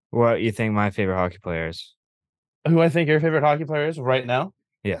 What you think my favorite hockey player is? Who I think your favorite hockey player is right now?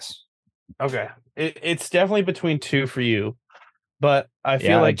 Yes. Okay. It's definitely between two for you, but I feel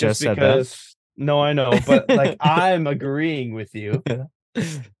Yeah, I like just just said that. because no, I know, but like I'm agreeing with you.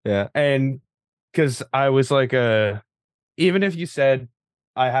 Yeah. And because I was like even if you said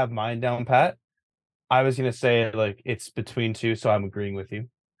I have mine down pat, I was gonna say like it's between two, so I'm agreeing with you.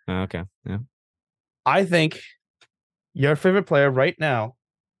 Okay. Yeah. I think your favorite player right now,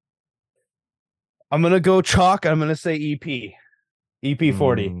 I'm gonna go chalk. I'm gonna say EP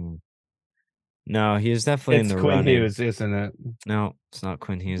 40. No, he's definitely in It's the Quinn running. Hughes, isn't it? No, it's not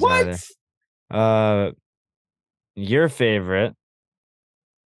Quinn Hughes What? either. Your favorite,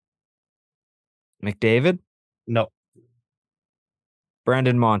 McDavid, No.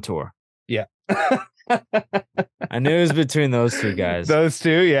 Brandon Montour. Yeah. I knew it was between those two guys. Those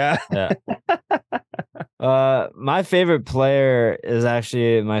two, yeah. Yeah. My favorite player is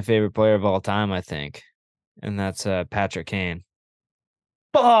actually my favorite player of all time, I think, and that's Patrick Kane.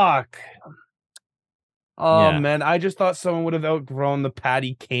 Fuck. Oh Yeah. man, I just thought someone would have outgrown the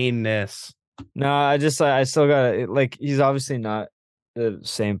Patty Kane-ness. No, I still got like he's obviously not the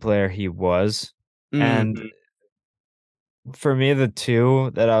same player he was, and for me, the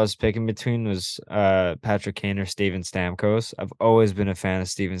two that I was picking between was Patrick Kane or Steven Stamkos. I've always been a fan of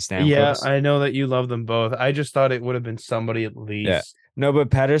Steven Stamkos. Yeah, I know that you love them both. I just thought it would have been somebody at least. Yeah. No, but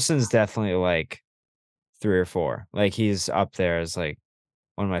Pettersson's definitely like 3 or 4. Like he's up there as like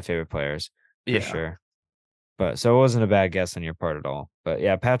one of my favorite players for sure. But so it wasn't a bad guess on your part at all. But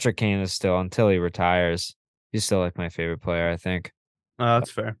yeah, Patrick Kane is still, until he retires, he's still like my favorite player, I think. That's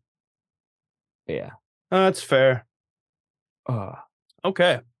fair. But yeah. That's fair. Oh,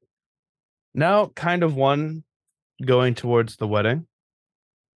 Okay. Now, kind of one going towards the wedding.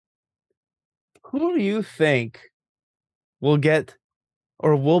 Who do you think will get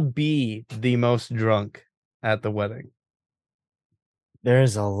or will be the most drunk at the wedding?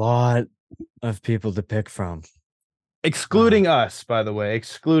 there's a lot of people to pick from. Excluding us, by the way,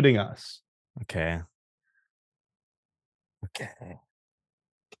 excluding us. Okay. Okay.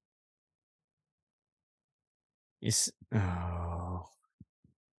 Oh.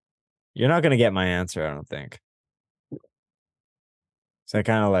 You're not gonna get my answer, I don't think. So I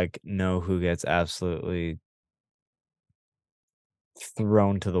kind of like know who gets absolutely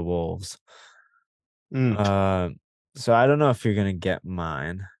thrown to the wolves. Mm. So I don't know if you're gonna get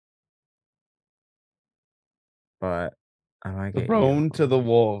mine, but I might get Thrown you. to the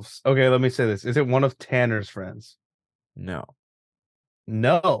wolves. Okay, let me say this. Is it one of Tanner's friends? No,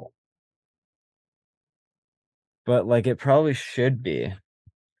 No. but like it probably should be.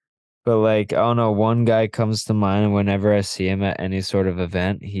 But like I don't know, one guy comes to mind, and whenever I see him at any sort of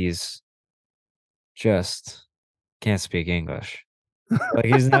event, he's just can't speak English. Like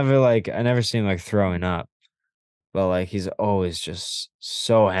he's never like I never see him like throwing up, but like he's always just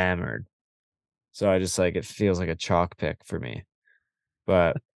so hammered. So I just like it feels like a chalk pick for me.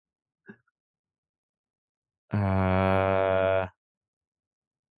 But uh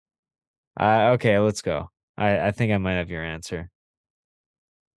okay, let's go. I think I might have your answer.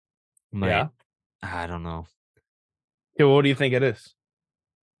 Might Yeah. I don't know. Okay, what do you think it is?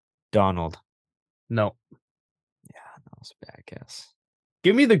 Donald. No. Yeah, that was a bad guess.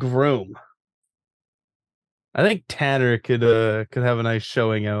 Give me the groom. I think Tanner could have a nice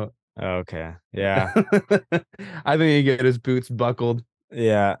showing out. Okay. Yeah. I think he get his boots buckled.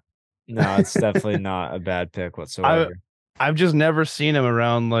 Yeah. No, it's definitely not a bad pick I whatsoever. I've just never seen him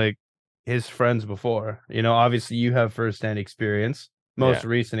around like his friends before. You know, obviously you have firsthand experience, Yeah. most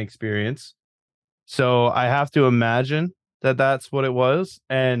recent experience. So I have to imagine that that's what it was.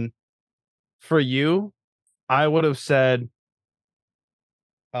 And for you, I would have said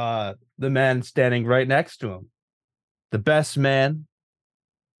the man standing right next to him. The best man,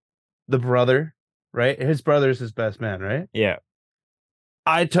 the brother, right? His brother's his best man, right? Yeah.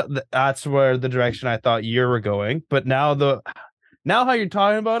 That's where the direction I thought you were going. But now how you're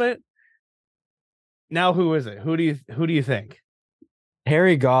talking about it, now who is it? Who do you think?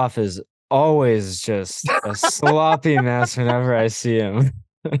 Harry Goff is always just a sloppy mess whenever I see him.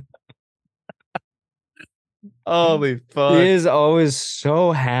 Holy He fuck. is always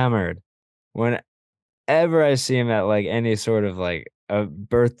so hammered whenever I see him at like any sort of like a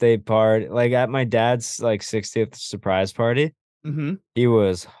birthday party, like at my dad's like 60th surprise party, Mm-hmm. he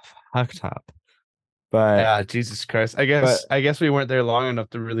was fucked up. But Yeah, Jesus Christ. I but guess I guess we weren't there long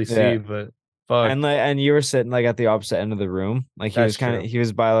enough to really see, yeah. but fuck. And you were sitting like at the opposite end of the room. Like That's true. he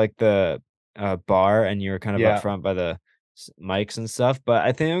was by like the bar and you were kind of up Yeah. front by the mics and stuff. But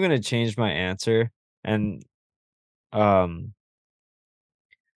I think I'm gonna change my answer and um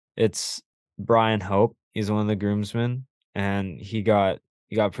it's Brian Hope. He's one of the groomsmen, and he got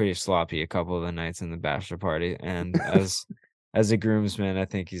pretty sloppy a couple of the nights in the bachelor party. And as a groomsman, I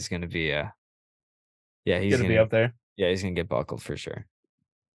think he's gonna be yeah, Gonna be up there. he's gonna get buckled for sure.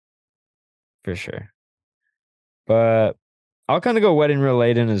 For sure. But I'll kind of go wedding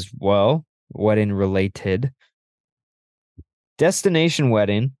related as well. Wedding related. Destination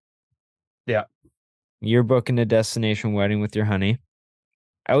wedding. Yeah. You're booking a destination wedding with your honey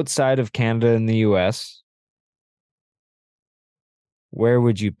outside of Canada and the US. Where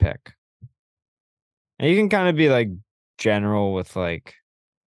would you pick? And you can kind of be like general with like,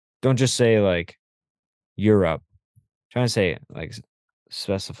 don't just say like Europe. Trying to say like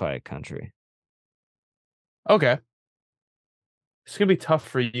specify a country. Okay. It's gonna be tough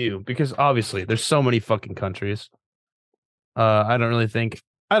for you because obviously there's so many fucking countries. I don't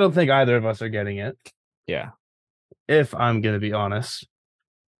think either of us are getting it, Yeah. if I'm gonna be honest.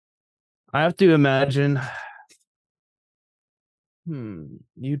 I have to imagine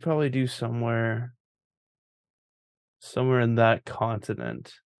you'd probably do somewhere in that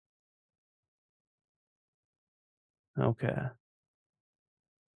continent. Okay.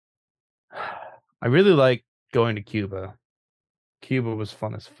 I really like going to Cuba. Cuba was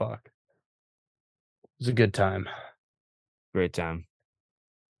fun as fuck. It was a good time. Great time.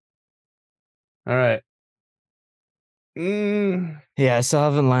 All right. Mm, Yeah, I still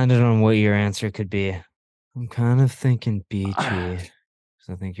haven't landed on what your answer could be. I'm kind of thinking beachy. 'Cause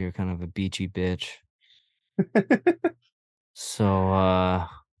I think you're kind of a beachy bitch. So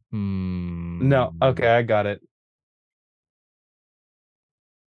No. Okay, I got it.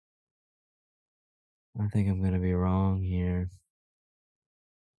 I think I'm gonna be wrong here.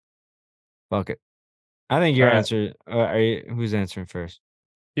 Fuck it. I think your All right. answer. Are you? Who's answering first?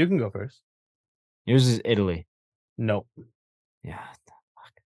 You can go first. Yours is Italy. Nope. Yeah.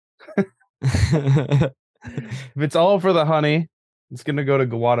 If it's all for the honey, it's gonna go to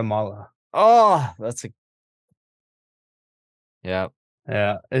Guatemala. Oh, that's a. Yeah.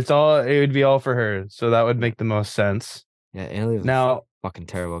 Yeah, it would be all for her, so that would make the most sense. Yeah. Italy was Now, fucking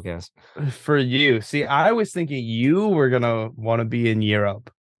terrible guess. for you, see, I was thinking you were gonna want to be in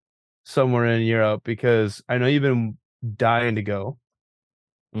Europe, somewhere in Europe, because I know you've been dying to go,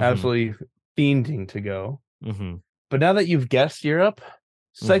 absolutely fiending to go. Mm-hmm. But now that you've guessed Europe,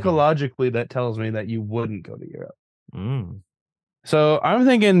 psychologically, that tells me that you wouldn't go to Europe. Mm. So I'm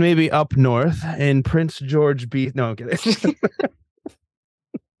thinking maybe up north in Prince George Beach. No, I'm kidding.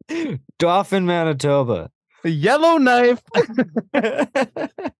 Dauphin, Manitoba. Yellowknife.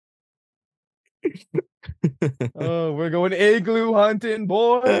 Oh, we're going igloo hunting,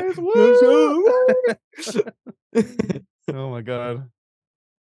 boys. Woo! Oh my god.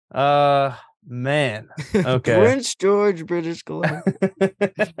 Man. Okay. Prince George, British Columbia.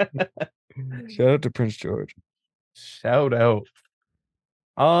 Shout out to Prince George. Shout out.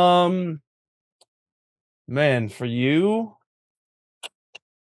 Man, for you.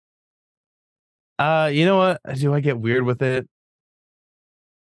 You know what? Do I get weird with it?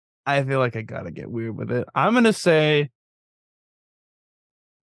 I feel like I gotta get weird with it. I'm gonna say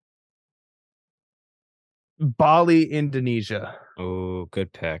Bali, Indonesia, Oh,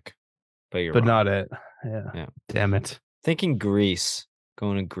 good pick. But you're but wrong. not it. Yeah. Yeah. Damn it. Thinking Greece.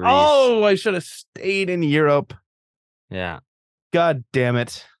 Going to Greece. Oh, I should have stayed in Europe. Yeah. God damn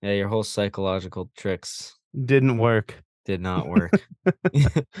it. Yeah, your whole psychological tricks Didn't work. did not work.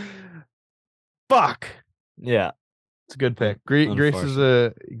 Fuck. Yeah. It's a good pick.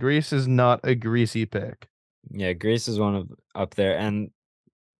 Greece is not a greasy pick. Yeah, Greece is one of up there. And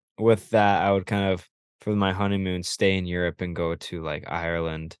with that, I would kind of, for my honeymoon, stay in Europe and go to like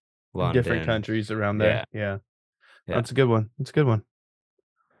Ireland, London. Different countries around there. Yeah. Yeah. That's a good one. That's a good one.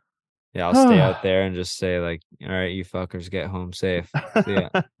 Yeah, I'll stay out there and just say like, all right, you fuckers get home safe. See ya.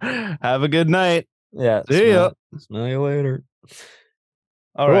 Have a good night. Yeah. See ya. Smell you later.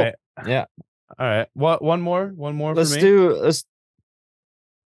 All Cool. right. Yeah. All right. What? One more for me. Let's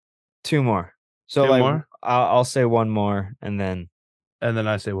two more. So Two like more? I'll say one more and then And then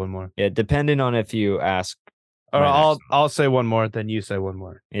I say one more. yeah, depending on if you ask. Or my next one. I'll say one more, then you say one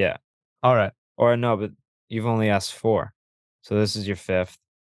more. Yeah. All right. Or no, but you've only asked 4. So this is your 5th.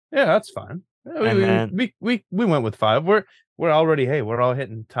 Yeah, that's fine. Yeah, And then- we went with 5. We're already we're all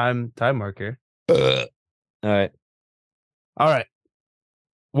hitting time marker. All right. All right.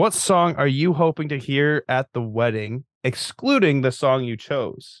 What song are you hoping to hear at the wedding, excluding the song you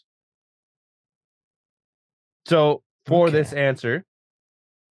chose? So for Okay. this answer,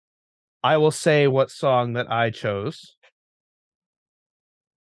 I will say what song that I chose.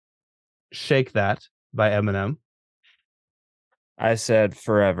 Shake That by Eminem. I said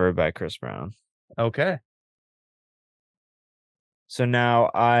Forever by Chris Brown. Okay. So now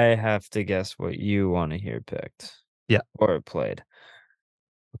I have to guess what you want to hear picked. Yeah. Or played.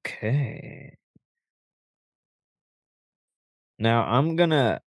 Okay. Now I'm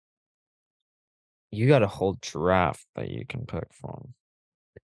gonna. You got a whole draft that you can pick from.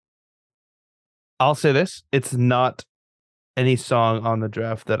 I'll say this. It's not any song on the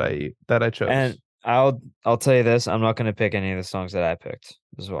draft that I chose. And I'll tell you this, I'm not gonna pick any of the songs that I picked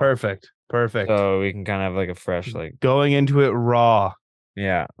as well. Perfect. So we can kind of have like a fresh, like, Going into it raw.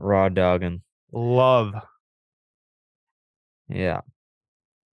 yeah, raw dogging. Love. Yeah.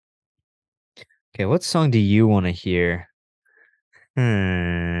 Okay, what song do you want to hear?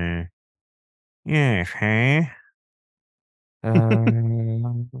 Yes, huh?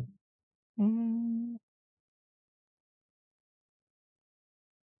 Mm.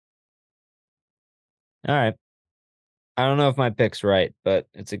 All right. I don't know if my pick's right, but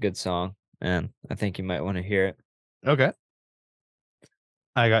it's a good song, and I think you might want to hear it. Okay.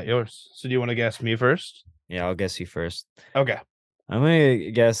 I got yours. So do you want to guess me first? Yeah, I'll guess you first. Okay. I'm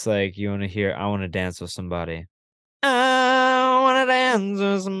gonna guess like you want to hear I Want to Dance with Somebody. I want to dance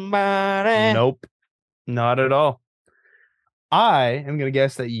with somebody. Nope. Not at all. I am going to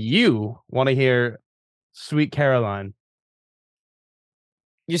guess that you want to hear Sweet Caroline.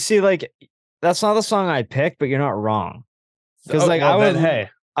 You see, like, that's not the song I picked, but you're not wrong. Because like well, then,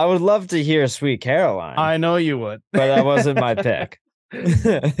 I would love to hear Sweet Caroline. I know you would. But that wasn't my pick.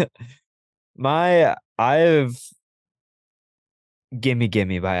 I've Gimme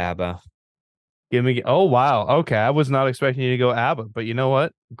Gimme by ABBA. Give me. Oh wow. Okay, I was not expecting you to go ABBA, but you know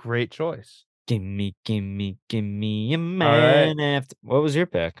what? Great choice. Gimme, gimme, gimme a right. man after. What was your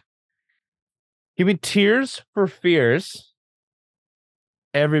pick? Give me Tears for Fears.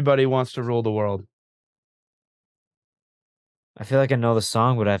 Everybody wants to rule the world. I feel like I know the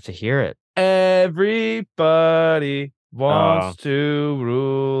song, but I have to hear it. Everybody wants Oh, to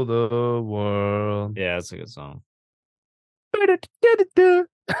rule the world. yeah, that's a good song. Yeah.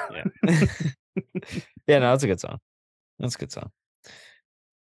 Yeah, no, that's a good song. That's a good song.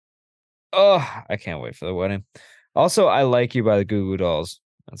 Oh, I can't wait for the wedding. Also, I Like You by the Goo Goo Dolls.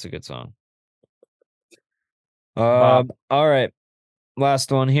 That's a good song. Bop. All right.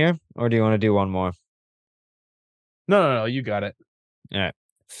 Last one here, or do you want to do one more? No, you got it. All right.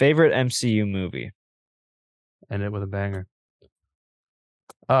 Favorite MCU movie? End it with a banger.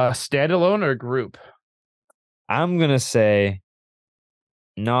 Standalone or group? I'm gonna say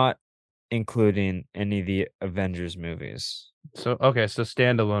not including any of the Avengers movies, So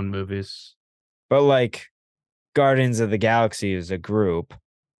standalone movies. but like Guardians of the Galaxy is a group,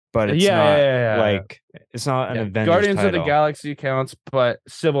 but it's not Yeah. like it's not an Yeah, Avengers Guardians of the title. Galaxy counts, but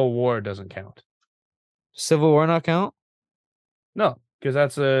Civil War doesn't count. Civil War not count? No, because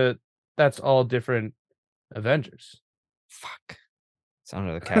that's all different Avengers. Fuck. It's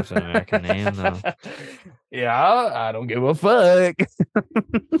under the Captain America name though. Yeah, I don't give a fuck.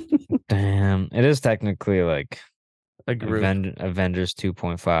 Damn, it is technically like A group. Avengers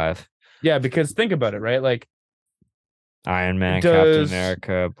 2.5. Yeah, because think about it, right? Like Iron Man, Captain Does-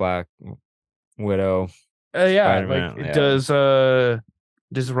 America, Black Widow. yeah, Spider-Man, like yeah.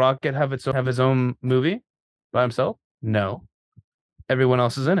 does Rocket have his own movie by himself? No. Everyone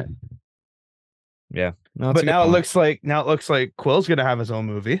else is in it. Yeah. No, But now it looks like Quill's gonna have his own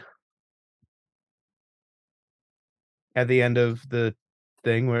movie at the end of the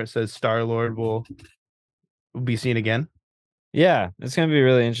thing where it says Star-Lord will be seen again. yeah, it's gonna be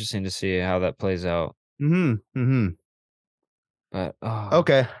really interesting to see how that plays out. But oh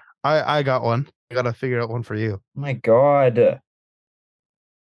Okay. I got one. I gotta figure out one for you. my god.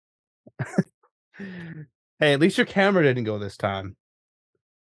 Hey, at least your camera didn't go this time.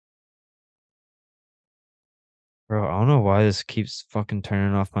 Bro, I don't know why this keeps fucking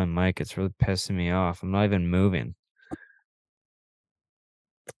turning off my mic. It's really pissing me off. I'm not even moving.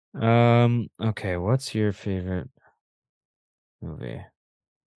 Okay, what's your favorite movie?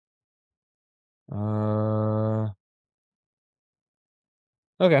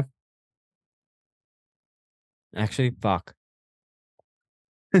 Okay. Actually, fuck.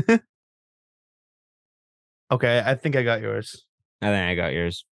 Okay, I think I got yours. I think I got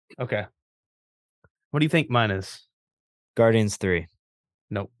yours. Okay. What do you think mine is? Guardians 3.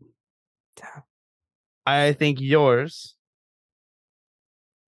 Nope. Damn. I think yours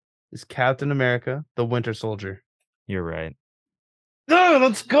is Captain America, the Winter Soldier. You're right. Oh,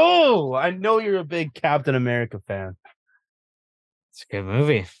 let's go. I know you're a big Captain America fan. It's a good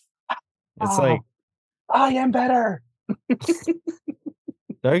movie. It's like I am better.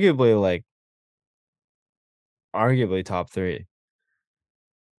 arguably top 3.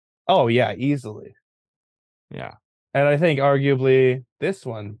 Oh yeah, easily. Yeah. And I think arguably this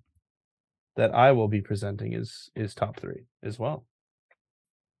one that I will be presenting is top 3 as well.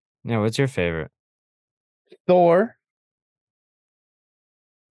 Yeah, what's your favorite? Thor,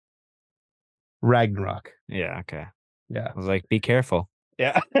 Ragnarok. Yeah, okay. Yeah. I was like, be careful.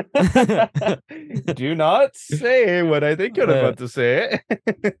 Yeah. Do not say what I think you're about to say.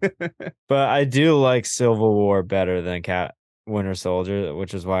 But I do like Civil War better than Winter Soldier,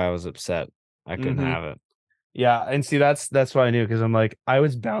 which is why I was upset I couldn't have it. Yeah, and see that's why I knew, because I'm like, I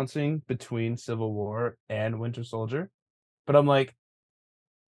was bouncing between Civil War and Winter Soldier, but I'm like,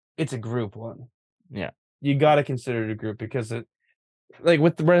 it's a group one. Yeah. You got to consider it a group, because it, like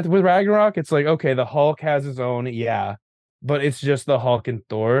with Ragnarok, it's like, okay, the Hulk has his own, yeah, but it's just the Hulk and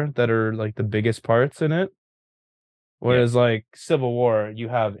Thor that are like the biggest parts in it. Whereas like Civil War, you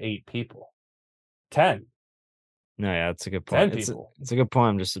have 8 people, 10. No, yeah, that's a good point. 10 people. It's a good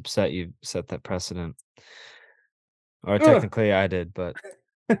point. I'm just upset you set that precedent. Or technically I did, but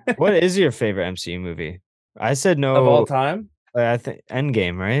what is your favorite MCU movie? I said no. Of all time? I think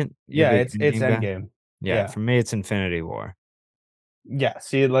Endgame, right? Yeah, it's Endgame. Yeah, for me it's Infinity War. Yeah,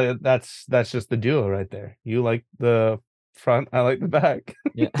 see, like that's just the duo right there. You like the front, I like the back.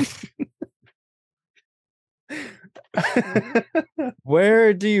 Yeah.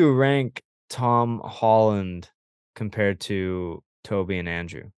 Where do you rank Tom Holland compared to Toby and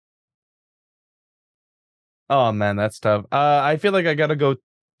Andrew? Oh man, that's tough. I feel like I gotta go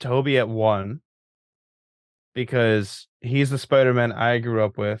Toby at 1 because he's the Spider-Man I grew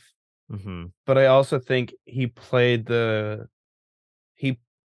up with, Mm-hmm. but I also think he played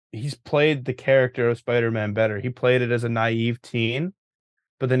he's played the character of Spider-Man better. He played it as a naive teen,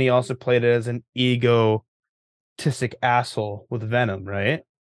 but then he also played it as an egotistic asshole with Venom, right?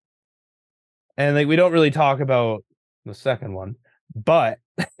 And like we don't really talk about the second one, but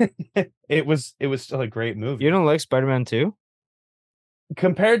it was still a great movie. You don't like Spider-Man 2?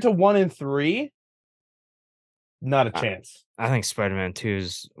 Compared to 1 and 3, not a chance. I think Spider-Man 2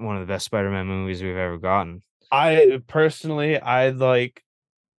 is one of the best Spider-Man movies we've ever gotten. I personally, I like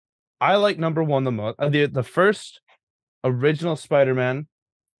number 1 the most. The first original Spider-Man,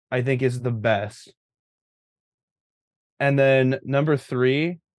 I think, is the best. And then number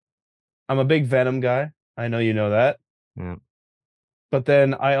 3, I'm a big Venom guy. I know you know that. Yeah. But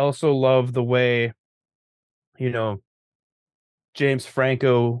then I also love the way, James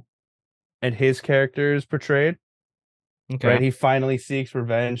Franco and his character is portrayed. Okay. Right? He finally seeks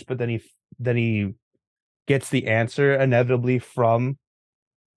revenge, but then he gets the answer inevitably from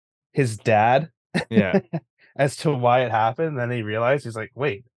his dad. Yeah. As to why it happened. Then he realized he's like,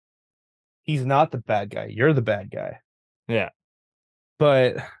 wait, he's not the bad guy. You're the bad guy. Yeah.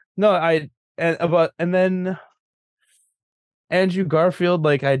 But no, and then Andrew Garfield,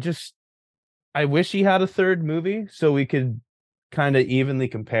 like I wish he had a third movie so we could kind of evenly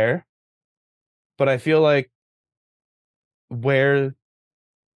compare. But I feel like where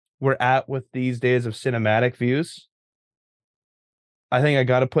we're at with these days of cinematic views, I think I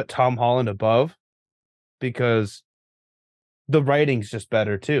got to put Tom Holland above because the writing's just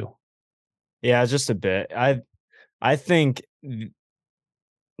better too. Yeah, just a bit. I think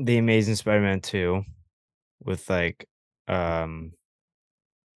the Amazing Spider-Man 2 with like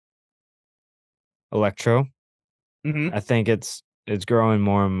Electro, Mm-hmm. I think it's growing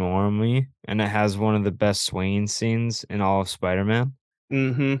more and more on me, and it has one of the best swinging scenes in all of Spider-Man.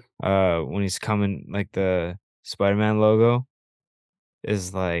 Mm-hmm. When he's coming, like the Spider-Man logo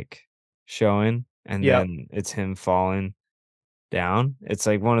is like showing, and Yep. then it's him falling down. It's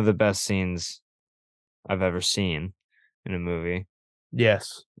like one of the best scenes I've ever seen in a movie.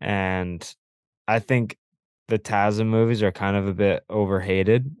 Yes. And I think the TASM movies are kind of a bit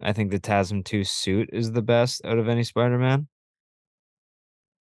overhated. I think the TASM 2 suit is the best out of any Spider-Man.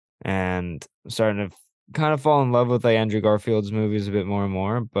 And I'm starting to kind of fall in love with like Andrew Garfield's movies a bit more and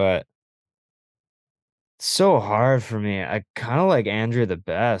more, but it's so hard for me. I kind of like Andrew the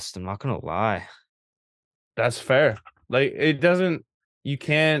best. I'm not gonna lie. That's fair. Like it doesn't you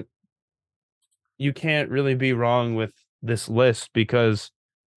can't really be wrong with this list because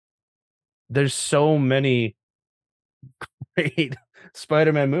there's so many great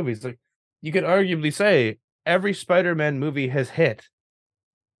Spider-Man movies. Like you could arguably say every Spider-Man movie has hit.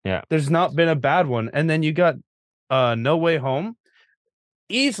 Yeah. There's not been a bad one. And then you got No Way Home.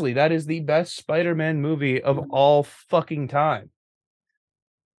 Easily that is the best Spider-Man movie of all fucking time.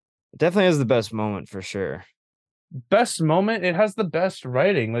 It definitely has the best moment for sure. Best moment, it has the best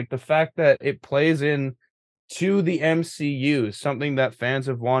writing. Like the fact that it plays in to the MCU, something that fans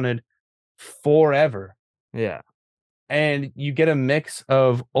have wanted forever. Yeah. And you get a mix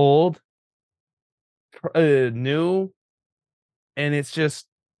of old, new, and it's just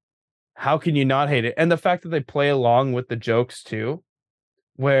how can you not hate it? And the fact that they play along with the jokes too,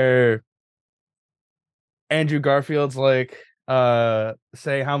 where Andrew Garfield's like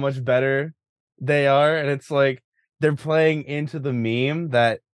say how much better they are, and it's like they're playing into the meme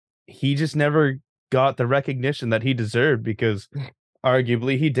that he just never got the recognition that he deserved because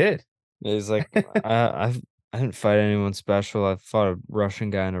arguably he did. He's like, I didn't fight anyone special. I fought a Russian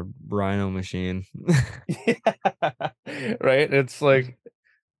guy in a rhino machine. Right? It's like,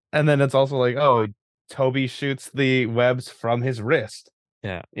 and then it's also like, oh, Toby shoots the webs from his wrist,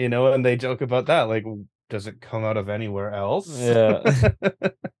 Yeah. and they joke about that. Like, does it come out of anywhere else? Yeah.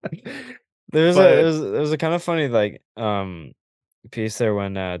 There's But- there was a kind of funny like piece there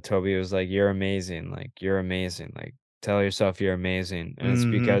when Toby was like, "You're amazing, like you're amazing, like tell yourself you're amazing," and it's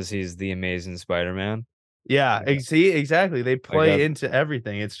Mhm. because he's the Amazing Spider-Man. Yeah, Yeah. see, exactly. They play got- into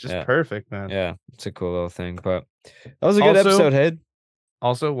everything. It's just Yeah. perfect, man. Yeah, it's a cool little thing. But that was a good Also- episode, Hid.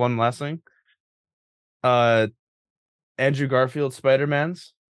 Also, one last thing. Andrew Garfield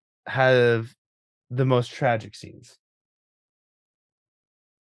Spider-Mans have the most tragic scenes.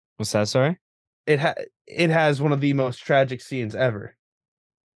 What's that? Sorry. It has one of the most tragic scenes ever.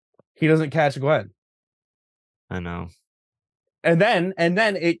 He doesn't catch Gwen. I know. And then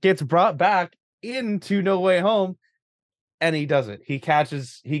it gets brought back into No Way Home and he does it. He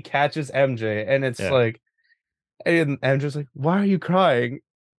catches MJ and it's Yeah. like and MJ's like, "Why are you crying?"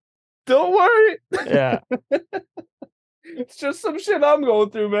 Don't worry. Yeah. It's just some shit I'm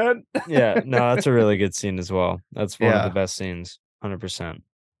going through, man. Yeah. No, that's a really good scene as well. That's one of the Yeah. best scenes. 100%.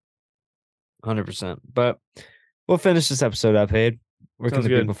 100%. But we'll finish this episode up, Hayden. Where can Sounds the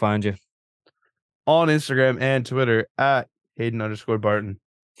good. people find you? On Instagram and Twitter at Hayden_Barton.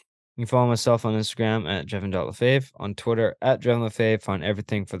 You can follow myself on Instagram at Jevon.Lefave, on Twitter at JevonLefave. Find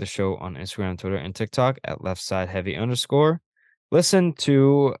everything for the show on Instagram, Twitter, and TikTok at leftsideheavy_. Listen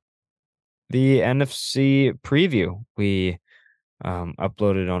to the NFC preview we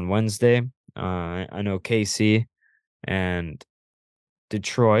uploaded on Wednesday. I know KC and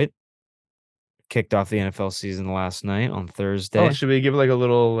Detroit kicked off the NFL season last night on Thursday. Oh, should we give like a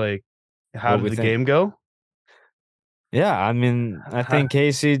little like how What did we the think? game go? Yeah, I mean, I think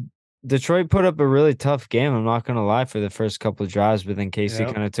Detroit put up a really tough game. I'm not gonna lie for the first couple of drives, but then KC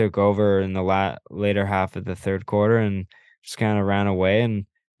Yep. kind of took over in the later half of the third quarter and just kind of ran away. And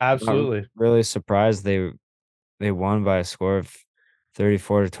I'm Absolutely. really surprised they won by a score of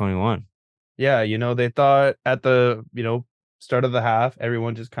 34-21. Yeah, they thought at the, start of the half,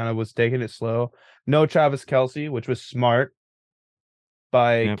 everyone just kind of was taking it slow. No Travis Kelce, which was smart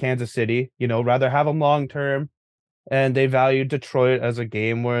by Yep. Kansas City, rather have him long term. And they valued Detroit as a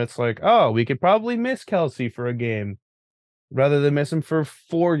game where it's like, oh, we could probably miss Kelce for a game rather than miss him for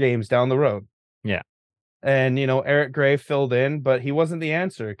 4 games down the road. Yeah. And, Eric Gray filled in, but he wasn't the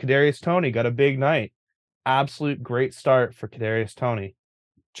answer. Kadarius Toney got a big night. Absolute great start for Kadarius Toney.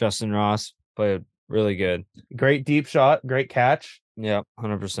 Justin Ross played really good. Great deep shot, great catch. Yep,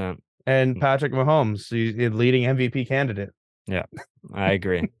 100%. And Patrick Mahomes, he's a leading MVP candidate. Yeah, I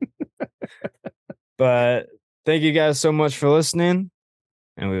agree. But thank you guys so much for listening,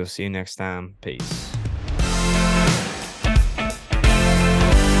 and we will see you next time. Peace.